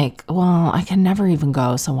became like, well, I can never even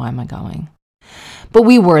go, so why am I going? But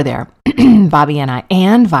we were there, Bobby and I,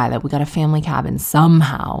 and Violet. We got a family cabin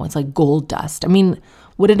somehow. It's like gold dust. I mean,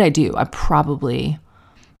 what did I do? I probably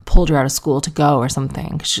pulled her out of school to go or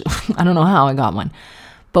something. I don't know how I got one.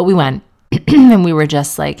 But we went, and we were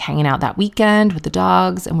just like hanging out that weekend with the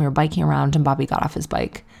dogs, and we were biking around, and Bobby got off his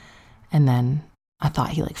bike. And then I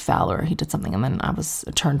thought he like fell or he did something, and then I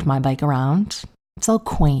turned my bike around. It's all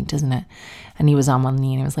quaint, isn't it? And he was on one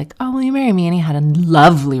knee and he was like, oh, will you marry me? And he had a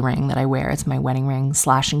lovely ring that I wear. It's my wedding ring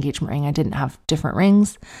 / engagement ring. I didn't have different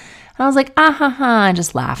rings. And I was like, ah, ha, ha. I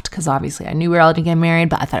just laughed because obviously I knew we were all to get married,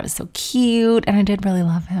 but I thought it was so cute. And I did really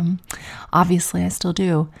love him. Obviously, I still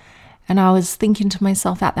do. And I was thinking to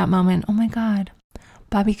myself at that moment, oh my God,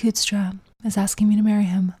 Bobby Kutstra is asking me to marry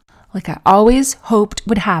him. Like I always hoped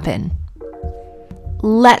would happen.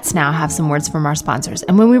 Let's now have some words from our sponsors.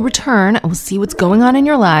 And when we return, I will see what's going on in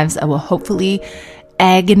your lives. I will hopefully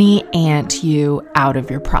agony ant you out of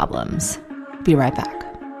your problems. Be right back.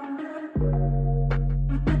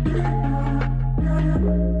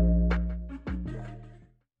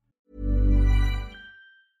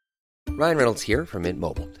 Ryan Reynolds here from Mint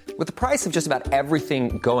Mobile. With the price of just about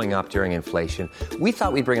everything going up during inflation, we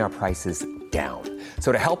thought we'd bring our prices down.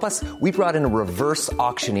 So to help us, we brought in a reverse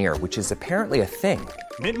auctioneer, which is apparently a thing.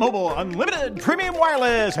 Mint Mobile Unlimited Premium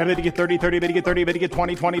Wireless. How to get 30, 30, bit to get 30, bit to get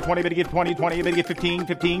 20, 20, 20, bit to get 20, 20, bit to get 15,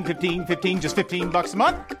 15, 15, 15, just $15 a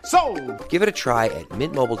month? Sold! Give it a try at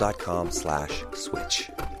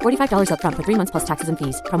mintmobile.com/switch. $45 up front for 3 months plus taxes and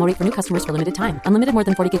fees. Promo rate for new customers for limited time. Unlimited more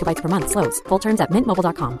than 40 gigabytes per month. Slows full terms at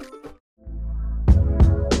mintmobile.com.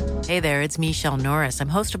 Hey there, it's Michelle Norris. I'm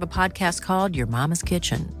host of a podcast called Your Mama's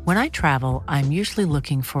Kitchen. When I travel, I'm usually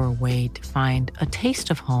looking for a way to find a taste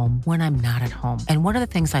of home when I'm not at home. And one of the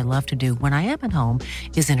things I love to do when I am at home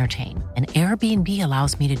is entertain. And Airbnb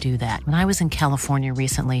allows me to do that. When I was in California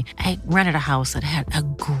recently, I rented a house that had a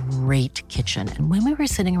great kitchen. And when we were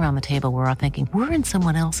sitting around the table, we were all thinking, we're in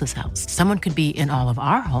someone else's house. Someone could be in all of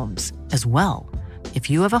our homes as well. If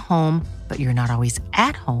you have a home, but you're not always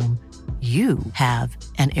at home, you have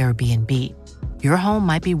an Airbnb. Your home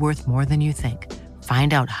might be worth more than you think.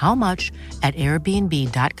 Find out how much at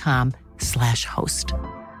airbnb.com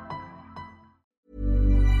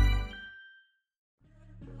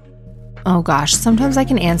Oh gosh, sometimes I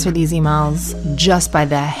can answer these emails just by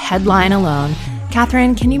the headline alone.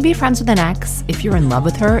 Catherine, can you be friends with an ex if you're in love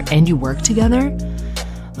with her and you work together?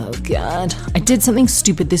 Oh God, I did something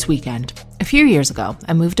stupid this weekend. A few years ago,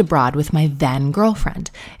 I moved abroad with my then girlfriend.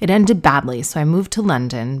 It ended badly, so I moved to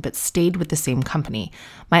London, but stayed with the same company.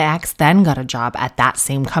 My ex then got a job at that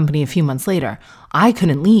same company a few months later. I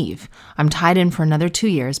couldn't leave. I'm tied in for another 2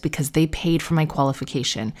 years because they paid for my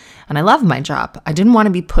qualification. And I love my job. I didn't want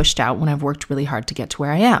to be pushed out when I've worked really hard to get to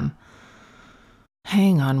where I am.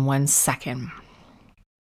 Hang on 1 second.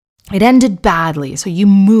 It ended badly, so you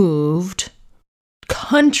moved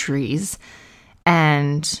countries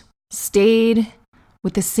and stayed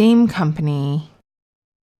with the same company,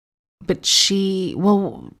 but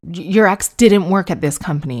your ex didn't work at this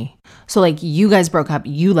company. So like you guys broke up,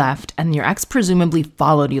 you left, and your ex presumably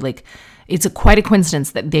followed you. Like it's quite a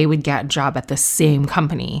coincidence that they would get a job at the same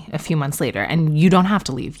company a few months later and you don't have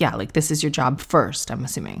to leave. Yeah, like this is your job first, I'm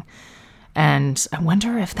assuming. And I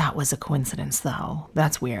wonder if that was a coincidence though.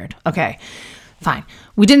 That's weird. Okay, fine.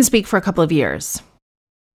 We didn't speak for a couple of years.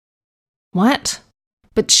 What?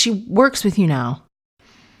 But she works with you now.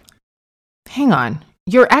 Hang on.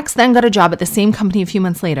 Your ex then got a job at the same company a few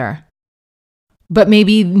months later, but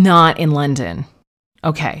maybe not in London.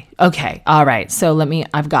 Okay. All right. So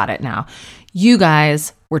I've got it now. You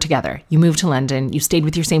guys were together. You moved to London. You stayed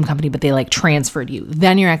with your same company, but they like transferred you.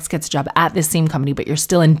 Then your ex gets a job at this same company, but you're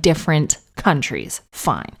still in different countries.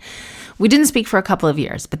 Fine. We didn't speak for a couple of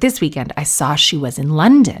years, but this weekend I saw she was in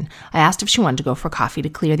London. I asked if she wanted to go for coffee to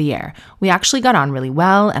clear the air. We actually got on really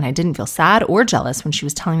well, and I didn't feel sad or jealous when she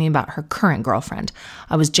was telling me about her current girlfriend.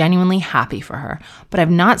 I was genuinely happy for her, but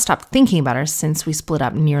I've not stopped thinking about her since we split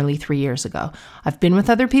up nearly 3 years ago. I've been with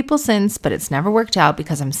other people since, but it's never worked out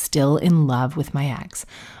because I'm still in love with my ex.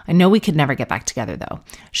 I know we could never get back together though.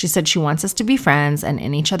 She said she wants us to be friends and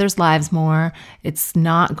in each other's lives more. It's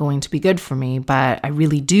not going to be good for me, but I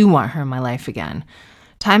really do want her in my life again.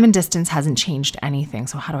 Time and distance hasn't changed anything,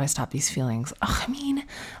 so how do I stop these feelings? I mean,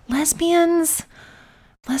 lesbians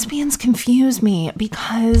confuse me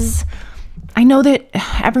because I know that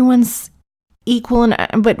everyone's equal,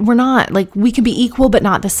 but we're not. Like, we can be equal but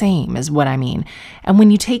not the same is what I mean. And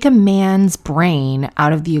when you take a man's brain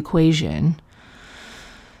out of the equation,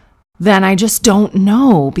 then I just don't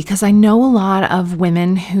know, because I know a lot of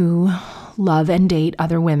women who love and date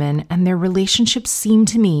other women, and their relationships seem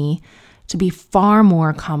to me to be far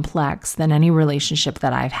more complex than any relationship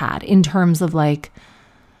that I've had in terms of like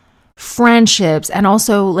friendships. And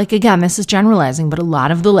also, like, again, this is generalizing, but a lot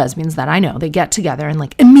of the lesbians that I know, they get together and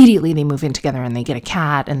like immediately they move in together and they get a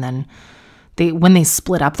cat, and then when they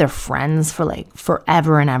split up, they're friends for like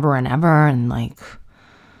forever and ever and ever. And like,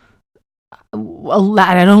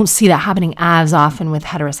 I don't see that happening as often with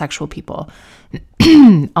heterosexual people.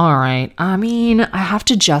 All right. I mean, I have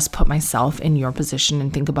to just put myself in your position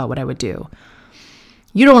and think about what I would do.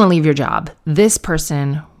 You don't want to leave your job. This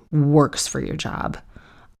person works for your job.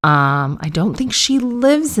 I don't think she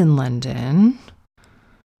lives in London.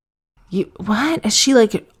 What? Is she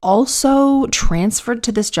like also transferred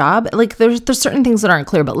to this job? Like there's certain things that aren't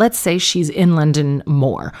clear, but let's say she's in London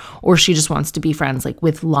more, or she just wants to be friends like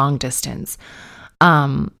with long distance.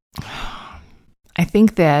 I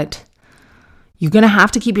think that you're going to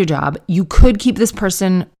have to keep your job. You could keep this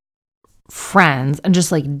person friends and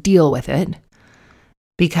just like deal with it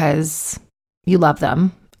because you love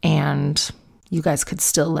them and you guys could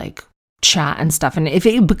still like chat and stuff. And if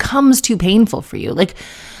it becomes too painful for you, like,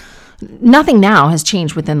 nothing now has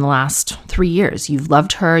changed within the last 3 years. You've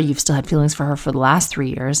loved her. You've still had feelings for her for the last 3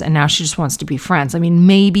 years. And now she just wants to be friends. I mean,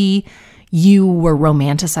 maybe you were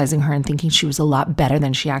romanticizing her and thinking she was a lot better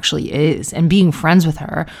than she actually is. And being friends with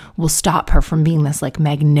her will stop her from being this like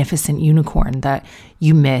magnificent unicorn that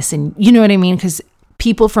you miss. And you know what I mean? Because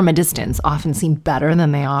people from a distance often seem better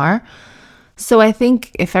than they are. So I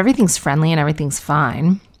think if everything's friendly and everything's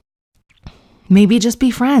fine, maybe just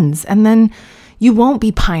be friends. And then you won't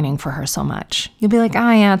be pining for her so much. You'll be like,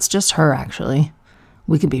 yeah, it's just her, actually.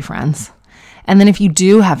 We could be friends. And then if you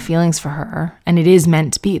do have feelings for her and it is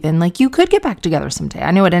meant to be, then like you could get back together someday.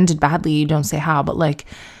 I know it ended badly. You don't say how, but like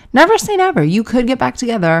never say never. You could get back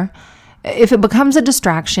together. If it becomes a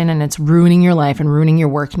distraction and it's ruining your life and ruining your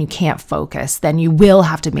work and you can't focus, then you will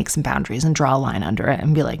have to make some boundaries and draw a line under it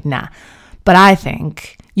and be like, nah. But I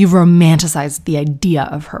think you've romanticized the idea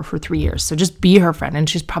of her for 3 years. So just be her friend, and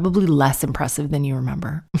she's probably less impressive than you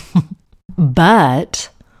remember. But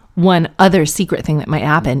one other secret thing that might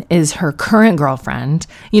happen is her current girlfriend,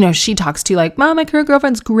 she talks to you like, Mom, my current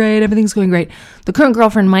girlfriend's great. Everything's going great. The current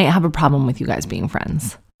girlfriend might have a problem with you guys being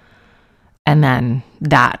friends. And then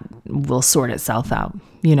that will sort itself out,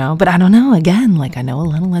 But I don't know. Again, I know a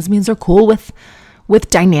lot of lesbians are cool with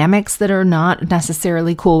dynamics that are not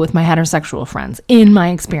necessarily cool with my heterosexual friends, in my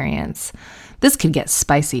experience. This could get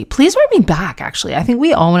spicy. Please write me back, actually. I think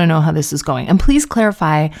we all want to know how this is going. And please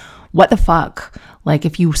clarify what the fuck,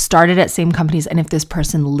 if you started at same companies and if this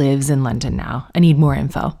person lives in London now. I need more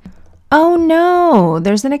info. Oh no,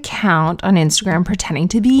 there's an account on Instagram pretending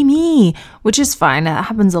to be me, which is fine. That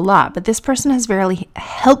happens a lot. But this person has very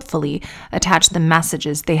helpfully attached the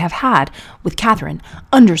messages they have had with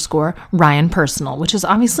Catherine_Ryan Personal, which is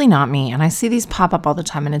obviously not me. And I see these pop up all the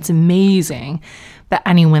time, and it's amazing that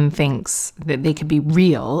anyone thinks that they could be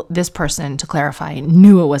real. This person, to clarify,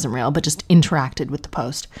 knew it wasn't real, but just interacted with the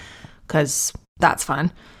post because that's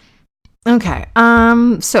fun. Okay,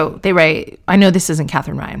 so they write, I know this isn't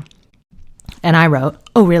Catherine Ryan. And I wrote,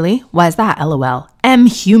 oh, really? Why is that? LOL. I'm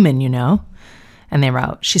human, And they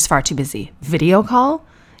wrote, she's far too busy. Video call?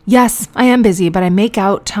 Yes, I am busy, but I make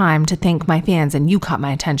out time to thank my fans and you caught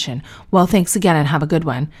my attention. Well, thanks again and have a good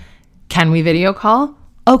one. Can we video call?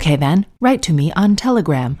 Okay then, write to me on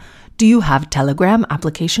Telegram. Do you have Telegram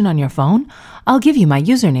application on your phone? I'll give you my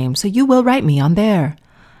username so you will write me on there.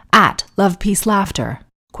 @LovePeaceLaughter.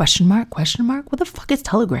 Question mark? What the fuck is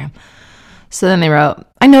Telegram? So then they wrote,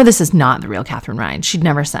 I know this is not the real Catherine Ryan. She'd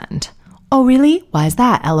never send. Oh, really? Why is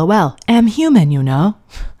that? LOL. Am human,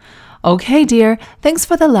 Okay, dear. Thanks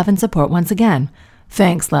for the love and support once again.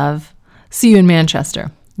 Thanks, love. See you in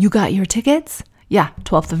Manchester. You got your tickets? Yeah,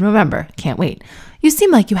 12th of November. Can't wait. You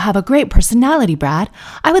seem like you have a great personality, Brad.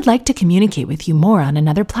 I would like to communicate with you more on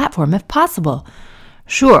another platform if possible.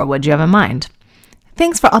 Sure, what'd you have in mind?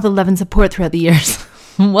 Thanks for all the love and support throughout the years.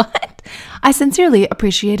 What? I sincerely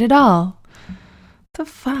appreciate it all. The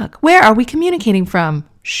fuck? Where are we communicating from?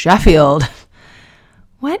 Sheffield.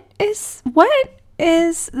 What is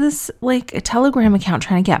this, a Telegram account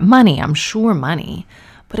trying to get money? I'm sure money,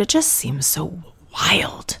 but it just seems so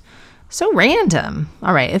wild, so random.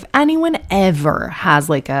 All right, if anyone ever has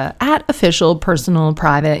a @official, personal,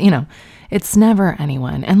 private, it's never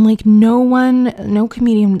anyone. And no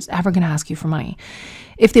comedian's ever going to ask you for money.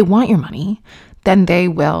 If they want your money, then they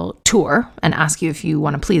will tour and ask you if you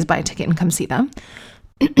want to please buy a ticket and come see them.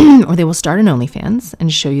 Or they will start an OnlyFans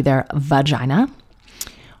and show you their vagina.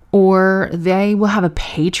 Or they will have a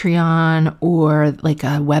Patreon or a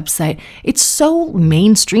website. It's so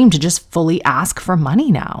mainstream to just fully ask for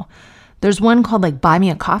money now. There's one called Buy Me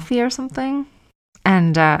a Coffee or something.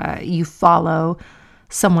 And you follow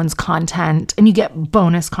someone's content and you get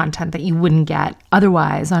bonus content that you wouldn't get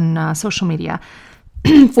otherwise on social media.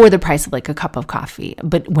 For the price of a cup of coffee.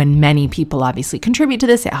 But when many people obviously contribute to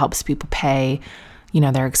this, it helps people pay,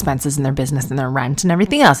 their expenses and their business and their rent and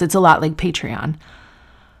everything else. It's a lot like Patreon.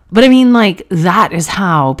 But I mean, that is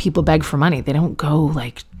how people beg for money. They don't go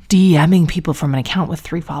DMing people from an account with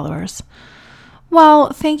 3 followers. Well,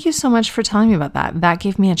 thank you so much for telling me about that. That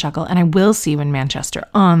gave me a chuckle. And I will see you in Manchester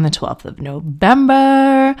on the 12th of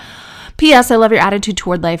November. P.S. I love your attitude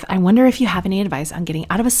toward life. I wonder if you have any advice on getting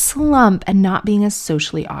out of a slump and not being as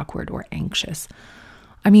socially awkward or anxious.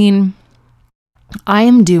 I mean, I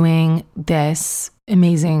am doing this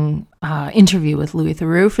amazing interview with Louis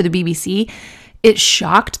Theroux for the BBC. It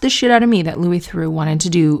shocked the shit out of me that Louis Theroux wanted to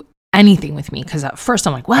do anything with me, because at first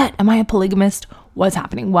I'm like, what? Am I a polygamist? What's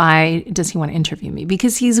happening? Why does he want to interview me?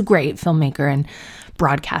 Because he's a great filmmaker and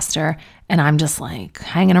broadcaster, and I'm just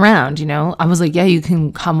hanging around, I was like, yeah, you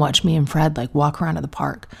can come watch me and Fred walk around at the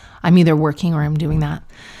park. I'm either working or I'm doing that.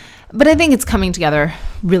 But I think it's coming together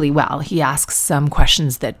really well. He asks some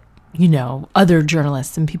questions that, other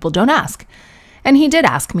journalists and people don't ask. And he did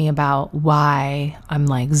ask me about why I'm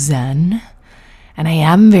zen. And I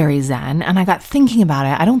am very zen. And I got thinking about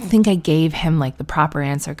it. I don't think I gave him the proper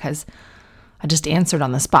answer because I just answered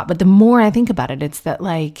on the spot. But the more I think about it, it's that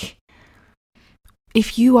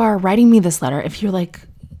if you are writing me this letter, if you're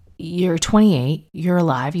you're 28, you're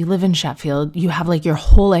alive, you live in Sheffield, you have your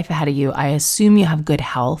whole life ahead of you, I assume you have good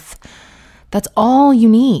health. That's all you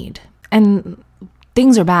need. And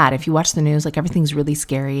things are bad. If you watch the news, everything's really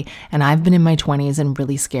scary. And I've been in my 20s and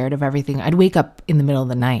really scared of everything. I'd wake up in the middle of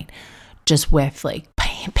the night just with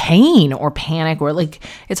pain or panic, or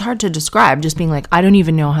it's hard to describe, just being I don't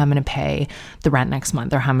even know how I'm going to pay the rent next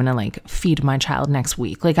month or how I'm going to feed my child next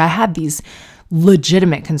week. I had these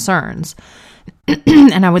legitimate concerns.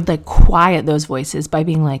 And I would quiet those voices by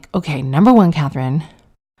being okay, number one, Catherine,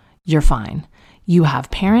 you're fine. You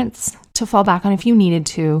have parents to fall back on if you needed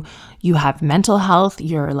to. You have mental health.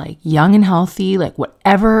 You're like young and healthy. Like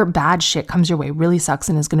whatever bad shit comes your way really sucks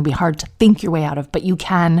and is going to be hard to think your way out of, but you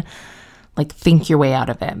can like think your way out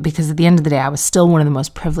of it, because at the end of the day, I was still one of the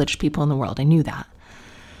most privileged people in the world. I knew that.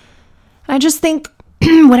 I just think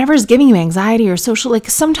whatever is giving you anxiety or social, like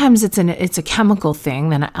sometimes it's a chemical thing,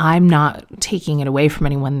 then I'm not taking it away from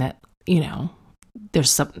anyone that, you know,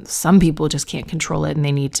 there's some people just can't control it and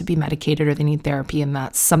they need to be medicated or they need therapy, and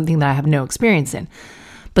that's something that I have no experience in.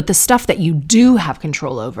 But the stuff that you do have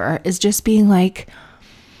control over is just being like,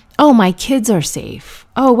 oh, my kids are safe.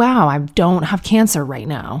 Oh, wow, I don't have cancer right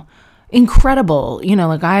now. Incredible. You know,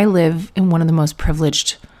 like I live in one of the most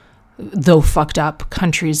privileged, though fucked up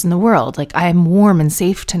countries in the world. Like I am warm and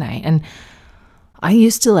safe tonight. And I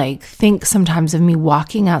used to like think sometimes of me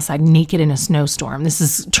walking outside naked in a snowstorm. This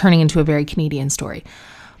is turning into a very Canadian story.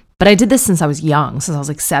 But I did this since I was young, since I was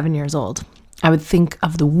like 7 years old. I would think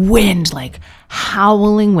of the wind, like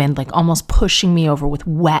howling wind, like almost pushing me over with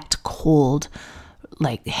wet, cold,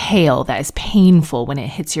 like hail that is painful when it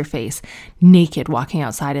hits your face, naked, walking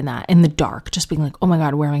outside in that, in the dark, just being like, oh my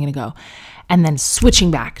God, where am I going to go? And then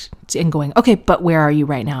switching back and going, okay, but where are you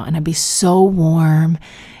right now? And I'd be so warm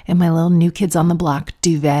in my little New Kids on the Block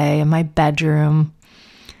duvet in my bedroom.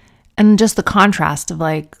 And just the contrast of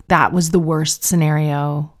like, that was the worst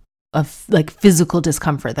scenario of like physical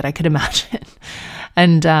discomfort that I could imagine.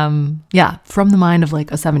 And yeah, from the mind of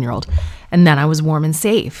like a 7-year-old. And then I was warm and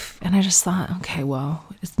safe. And I just thought, okay, well,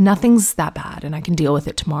 nothing's that bad and I can deal with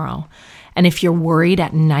it tomorrow. And if you're worried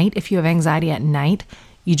at night, if you have anxiety at night,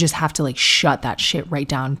 you just have to like shut that shit right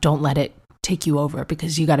down. Don't let it take you over,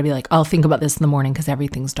 because you got to be like, I'll think about this in the morning because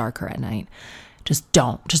everything's darker at night. Just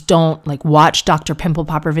don't like watch Dr. Pimple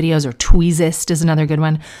Popper videos, or Tweezist is another good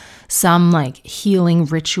one. Some like healing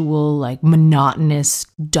ritual, like monotonous,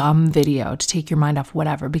 dumb video to take your mind off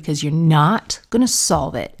whatever, because you're not going to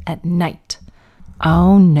solve it at night.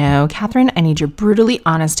 Oh no, Catherine, I need your brutally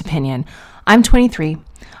honest opinion. I'm 23.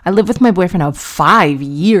 I live with my boyfriend of 5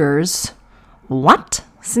 years. What?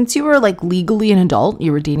 Since you were like legally an adult,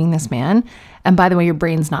 you were dating this man. And by the way, your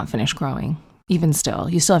brain's not finished growing. Even still,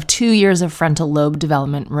 you still have 2 years of frontal lobe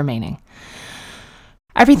development remaining.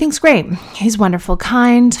 Everything's great. He's wonderful,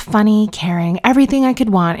 kind, funny, caring, everything I could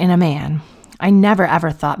want in a man. I never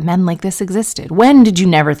ever thought men like this existed. When did you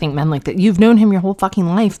never think men like that? You've known him your whole fucking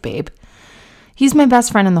life, babe. He's my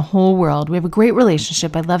best friend in the whole world. We have a great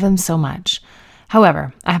relationship. I love him so much.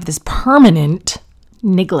 However, I have this permanent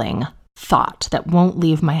niggling thought that won't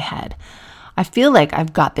leave my head. I feel like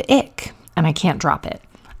I've got the ick and I can't drop it.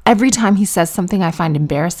 Every time he says something I find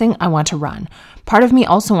embarrassing, I want to run. Part of me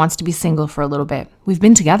also wants to be single for a little bit. We've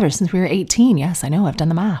been together since we were 18. Yes, I know, I've done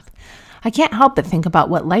the math. I can't help but think about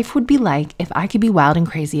what life would be like if I could be wild and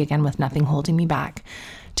crazy again with nothing holding me back.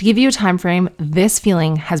 To give you a time frame, this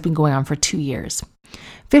feeling has been going on for 2 years.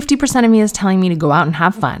 50% of me is telling me to go out and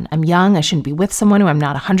have fun. I'm young, I shouldn't be with someone who I'm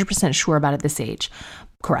not 100% sure about at this age.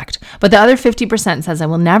 Correct. But the other 50% says I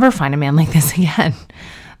will never find a man like this again.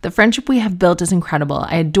 The friendship we have built is incredible.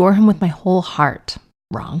 I adore him with my whole heart.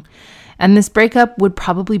 Wrong. And this breakup would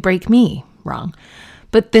probably break me. Wrong.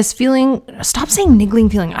 But this feeling, stop saying niggling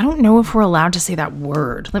feeling. I don't know if we're allowed to say that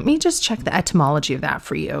word. Let me just check the etymology of that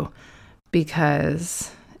for you.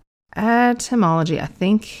 Because etymology, I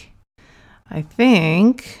think,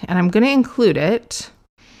 and I'm going to include it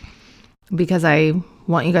because I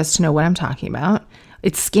want you guys to know what I'm talking about.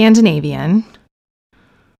 It's Scandinavian.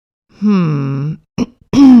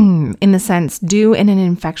 In the sense, do in an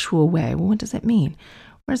ineffectual way. Well, what does it mean?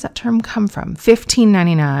 Where does that term come from?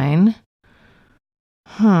 1599.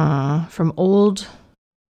 From Old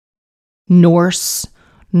Norse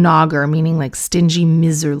nagar, meaning like stingy,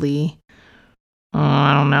 miserly.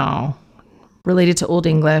 I don't know. Related to Old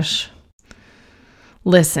English.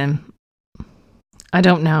 Listen, I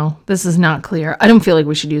don't know. This is not clear. I don't feel like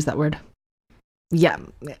we should use that word. Yeah,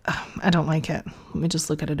 I don't like it. Let me just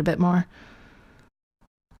look at it a bit more.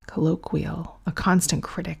 Colloquial, a constant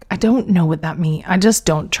critic. I don't know what that means. I just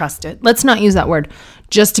don't trust it. Let's not use that word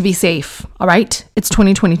just to be safe. All right? It's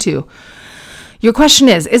 2022. Your question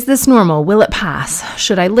is this normal? Will it pass?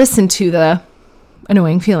 Should I listen to the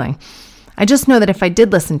annoying feeling? I just know that if I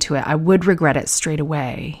did listen to it, I would regret it straight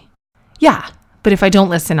away. Yeah, but if I don't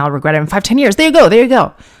listen, I'll regret it in 5-10 years. There you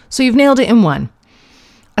go. So you've nailed it in one.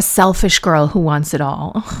 A selfish girl who wants it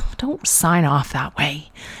all. Oh, don't sign off that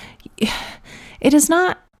way. It is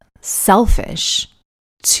not selfish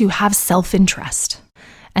to have self-interest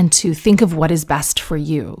and to think of what is best for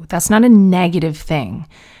you. That's not a negative thing,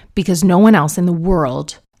 because no one else in the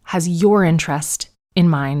world has your interest in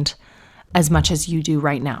mind as much as you do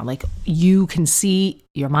right now. Like, you can see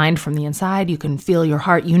your mind from the inside. You can feel your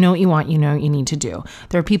heart. You know what you want. You know what you need to do.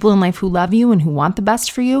 There are people in life who love you and who want the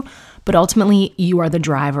best for you, but ultimately you are the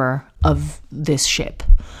driver of this ship.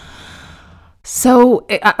 So,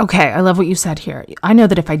 okay, I love what you said here. I know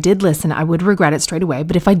that if I did listen, I would regret it straight away.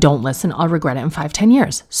 But if I don't listen, I'll regret it in 5-10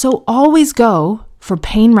 years. So always go for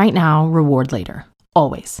pain right now, reward later.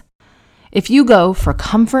 Always. If you go for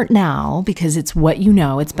comfort now because it's what you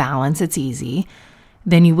know, it's balance, it's easy,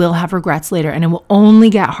 then you will have regrets later, and it will only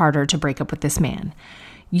get harder to break up with this man.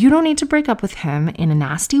 You don't need to break up with him in a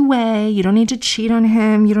nasty way. You don't need to cheat on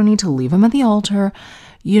him. You don't need to leave him at the altar.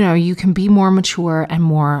 You know, you can be more mature and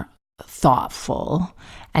more thoughtful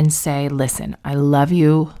and say, listen, I love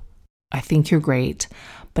you. I think you're great.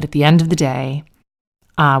 But at the end of the day,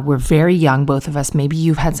 we're very young, both of us. Maybe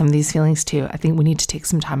you've had some of these feelings too. I think we need to take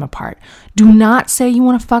some time apart. Do not say you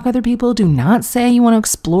want to fuck other people. Do not say you want to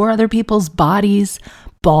explore other people's bodies,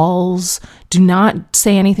 balls. Do not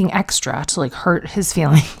say anything extra to like hurt his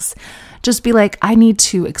feelings. Just be like, I need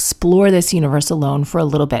to explore this universe alone for a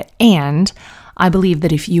little bit. And I believe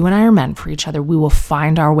that if you and I are meant for each other, we will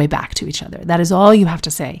find our way back to each other. That is all you have to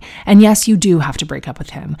say. And yes, you do have to break up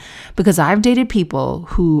with him, because I've dated people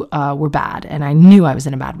who were bad and I knew I was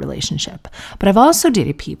in a bad relationship. But I've also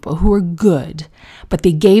dated people who were good, but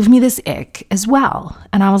they gave me this ick as well.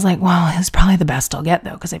 And I was like, well, it's probably the best I'll get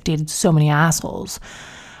though, because I've dated so many assholes.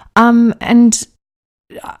 And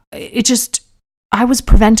it just, I was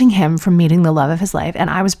preventing him from meeting the love of his life, and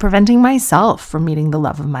I was preventing myself from meeting the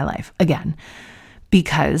love of my life again,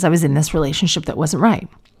 because I was in this relationship that wasn't right.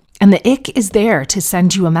 And the ick is there to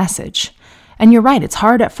send you a message. And you're right, it's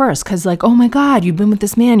hard at first because like, oh my God, you've been with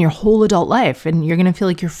this man your whole adult life and you're going to feel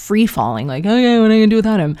like you're free falling. Like, oh yeah, what am I going to do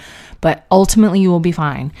without him? But ultimately you will be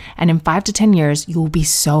fine. And in 5 to 10 years, you will be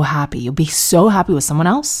so happy. You'll be so happy with someone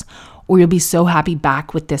else, or you'll be so happy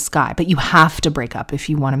back with this guy. But you have to break up if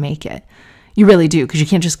you want to make it. You really do, because you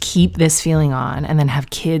can't just keep this feeling on and then have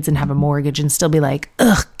kids and have a mortgage and still be like,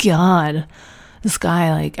 ugh, God, this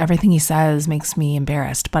guy, like everything he says makes me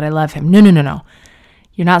embarrassed, but I love him. No.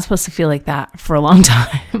 You're not supposed to feel like that for a long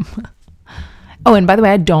time. Oh, and by the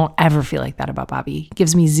way, I don't ever feel like that about Bobby. It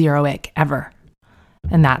gives me zero ick, ever.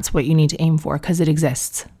 And that's what you need to aim for, because it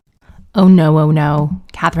exists. Oh no,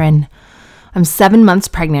 Catherine. I'm 7 months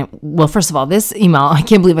pregnant. Well, first of all, this email, I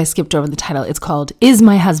can't believe I skipped over the title. It's called, Is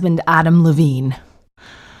My Husband Adam Levine?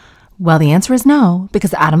 Well, the answer is no,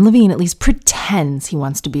 because Adam Levine at least pretends he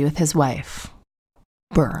wants to be with his wife.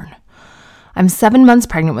 Burn. I'm 7 months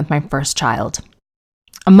pregnant with my first child.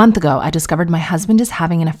 A month ago, I discovered my husband is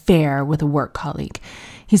having an affair with a work colleague.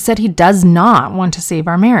 He said he does not want to save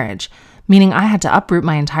our marriage, meaning I had to uproot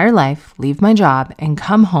my entire life, leave my job, and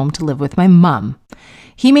come home to live with my mom.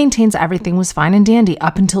 He maintains everything was fine and dandy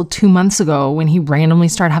up until 2 months ago when he randomly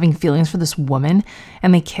started having feelings for this woman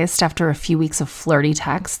and they kissed after a few weeks of flirty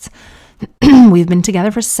texts. We've been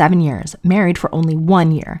together for 7 years, married for only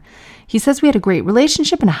 1 year. He says we had a great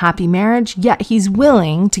relationship and a happy marriage, yet he's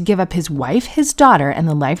willing to give up his wife, his daughter, and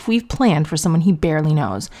the life we've planned for someone he barely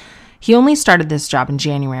knows. He only started this job in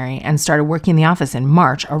January and started working in the office in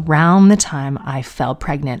March, around the time I fell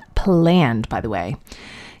pregnant. Planned, by the way.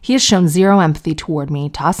 He has shown zero empathy toward me,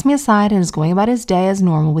 tossed me aside, and is going about his day as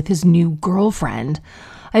normal with his new girlfriend.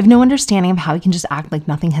 I have no understanding of how he can just act like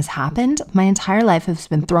nothing has happened. My entire life has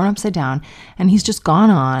been thrown upside down, and he's just gone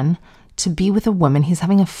on to be with a woman he's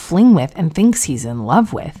having a fling with and thinks he's in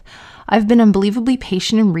love with. I've been unbelievably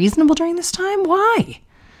patient and reasonable during this time. Why?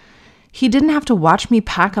 He didn't have to watch me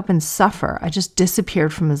pack up and suffer. I just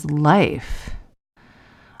disappeared from his life.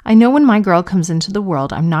 I know when my girl comes into the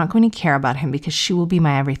world, I'm not going to care about him because she will be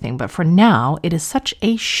my everything. But for now, it is such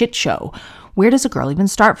a shit show. Where does a girl even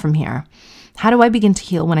start from here? How do I begin to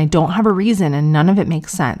heal when I don't have a reason and none of it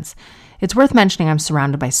makes sense? It's worth mentioning I'm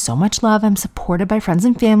surrounded by so much love. I'm supported by friends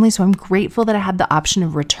and family, so I'm grateful that I had the option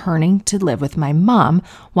of returning to live with my mom,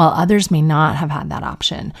 while others may not have had that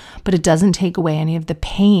option. But it doesn't take away any of the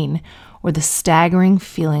pain or the staggering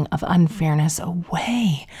feeling of unfairness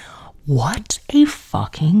away. What a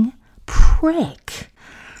fucking prick.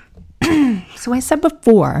 So I said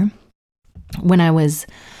before, when I was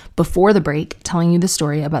before the break telling you the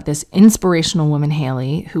story about this inspirational woman,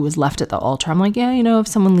 Haley, who was left at the altar, I'm like, yeah, you know, if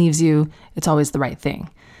someone leaves you, it's always the right thing.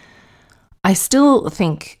 I still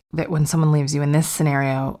think that when someone leaves you in this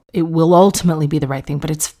scenario, it will ultimately be the right thing,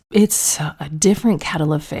 but it's a different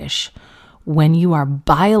kettle of fish when you are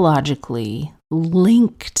biologically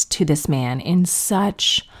linked to this man in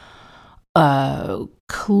such a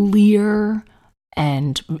clear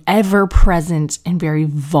and ever-present and very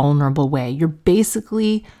vulnerable way. You're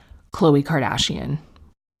basically Khloe Kardashian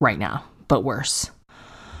right now, but worse.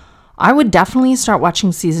 I would definitely start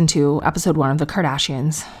watching season 2, episode 1 of The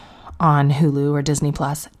Kardashians on Hulu or Disney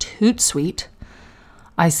Plus. Toot sweet.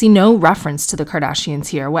 I see no reference to the Kardashians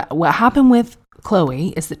here. What happened with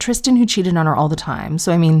Khloe is that Tristan, who cheated on her all the time,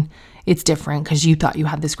 so I mean, it's different because you thought you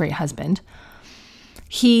had this great husband.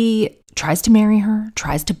 He tries to marry her,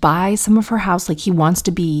 tries to buy some of her house. Like, he wants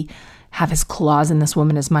to have his claws in this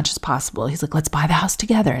woman as much as possible. He's like, let's buy the house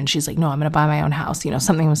together. And she's like, no, I'm going to buy my own house. You know,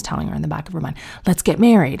 something was telling her in the back of her mind, let's get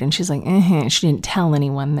married. And she's like, She didn't tell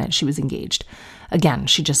anyone that she was engaged. Again,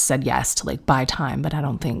 she just said yes to like buy time, but I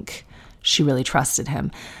don't think she really trusted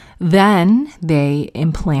him. Then they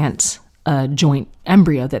implant a joint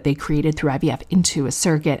embryo that they created through IVF into a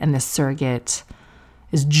surrogate, and this surrogate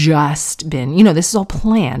has just been, this is all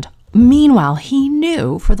planned. Meanwhile, he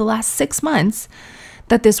knew for the last 6 months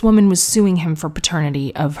that this woman was suing him for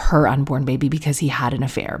paternity of her unborn baby because he had an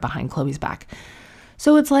affair behind Khloe's back.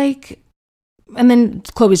 So it's like, and then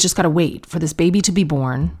Khloe's just got to wait for this baby to be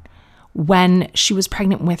born. When she was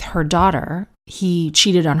pregnant with her daughter, he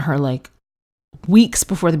cheated on her like weeks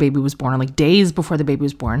before the baby was born, or like days before the baby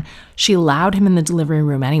was born. She allowed him in the delivery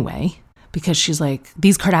room anyway, because she's like,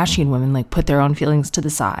 these Kardashian women like put their own feelings to the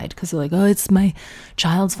side because they're like, oh, it's my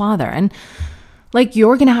child's father. And like,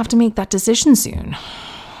 you're going to have to make that decision soon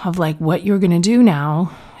of like what you're going to do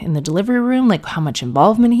now in the delivery room, like how much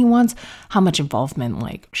involvement he wants, how much involvement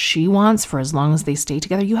like she wants for as long as they stay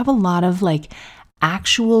together. You have a lot of like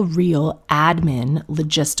actual real admin,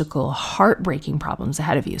 logistical, heartbreaking problems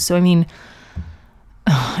ahead of you. So, I mean,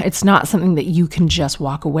 it's not something that you can just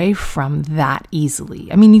walk away from that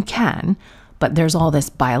easily. I mean, you can, but there's all this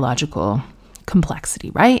biological complexity,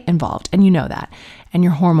 right, involved, and you know that. And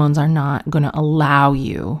your hormones are not going to allow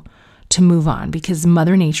you to move on because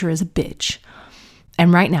Mother Nature is a bitch.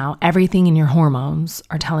 And right now, everything in your hormones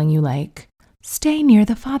are telling you like, stay near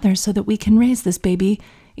the father so that we can raise this baby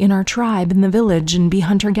in our tribe in the village and be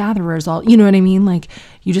hunter-gatherers all, you know what I mean? Like,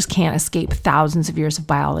 you just can't escape thousands of years of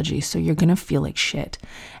biology, so you're going to feel like shit.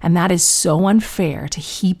 And that is so unfair to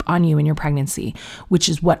heap on you in your pregnancy, which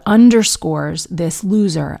is what underscores this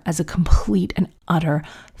loser as a complete and utter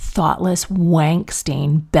thoughtless,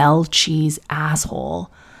 wank-stain, bell cheese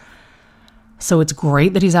asshole. So it's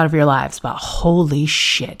great that he's out of your lives, but holy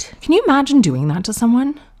shit. Can you imagine doing that to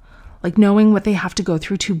someone? Like, knowing what they have to go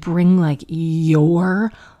through to bring like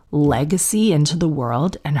your legacy into the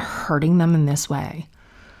world and hurting them in this way.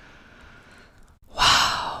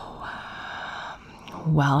 Wow.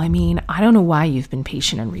 Well, I mean, I don't know why you've been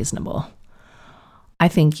patient and reasonable. I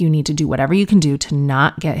think you need to do whatever you can do to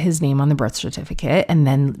not get his name on the birth certificate. And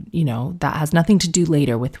then, that has nothing to do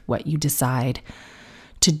later with what you decide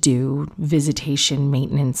to do, visitation,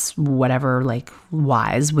 maintenance, whatever, like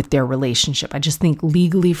wise with their relationship. I just think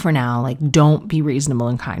legally for now, like, don't be reasonable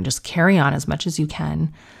and kind. Just carry on as much as you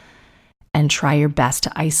can and try your best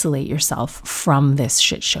to isolate yourself from this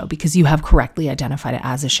shit show because you have correctly identified it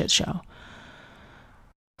as a shit show.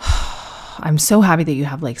 I'm so happy that you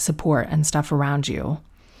have like support and stuff around you,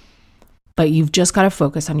 but you've just got to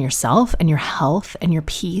focus on yourself and your health and your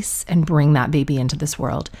peace and bring that baby into this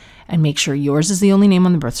world and make sure yours is the only name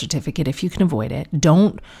on the birth certificate if you can avoid it.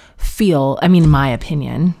 Don't feel, in my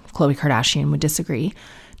opinion, Khloe Kardashian would disagree.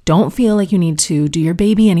 Don't feel like you need to do your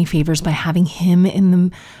baby any favors by having him in the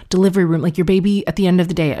delivery room. Like, your baby at the end of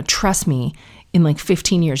the day, trust me, in like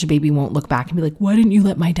 15 years, your baby won't look back and be like, why didn't you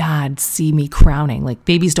let my dad see me crowning? Like,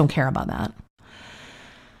 babies don't care about that.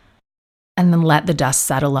 And then let the dust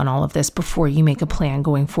settle on all of this before you make a plan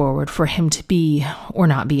going forward for him to be or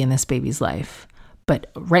not be in this baby's life. But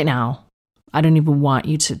right now, I don't even want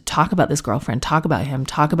you to talk about this girlfriend, talk about him,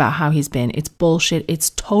 talk about how he's been. It's bullshit.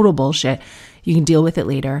 It's total bullshit. You can deal with it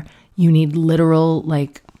later. You need literal,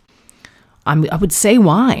 like, I would say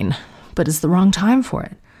wine, but it's the wrong time for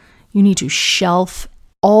it. You need to shelf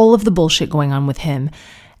all of the bullshit going on with him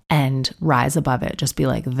and rise above it. Just be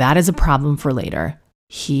like, that is a problem for later.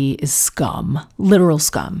 He is scum, literal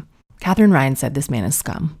scum. Catherine Ryan said this man is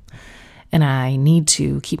scum. And I need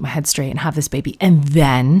to keep my head straight and have this baby. And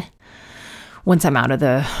then once I'm out of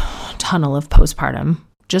the tunnel of postpartum,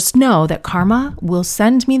 just know that karma will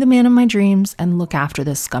send me the man of my dreams and look after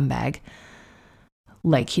this scumbag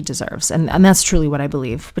like he deserves. And that's truly what I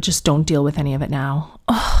believe. But just don't deal with any of it now.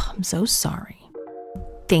 Oh, I'm so sorry.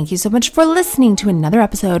 Thank you so much for listening to another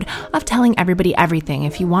episode of Telling Everybody Everything.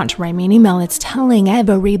 If you want to write me an email, it's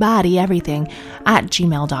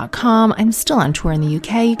tellingeverybodyeverything@gmail.com. I'm still on tour in the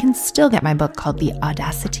UK. You can still get my book called The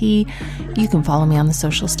Audacity. You can follow me on the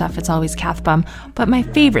social stuff. It's always Kath Bum. But my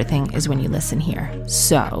favorite thing is when you listen here.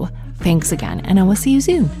 So thanks again, and I will see you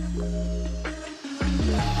soon.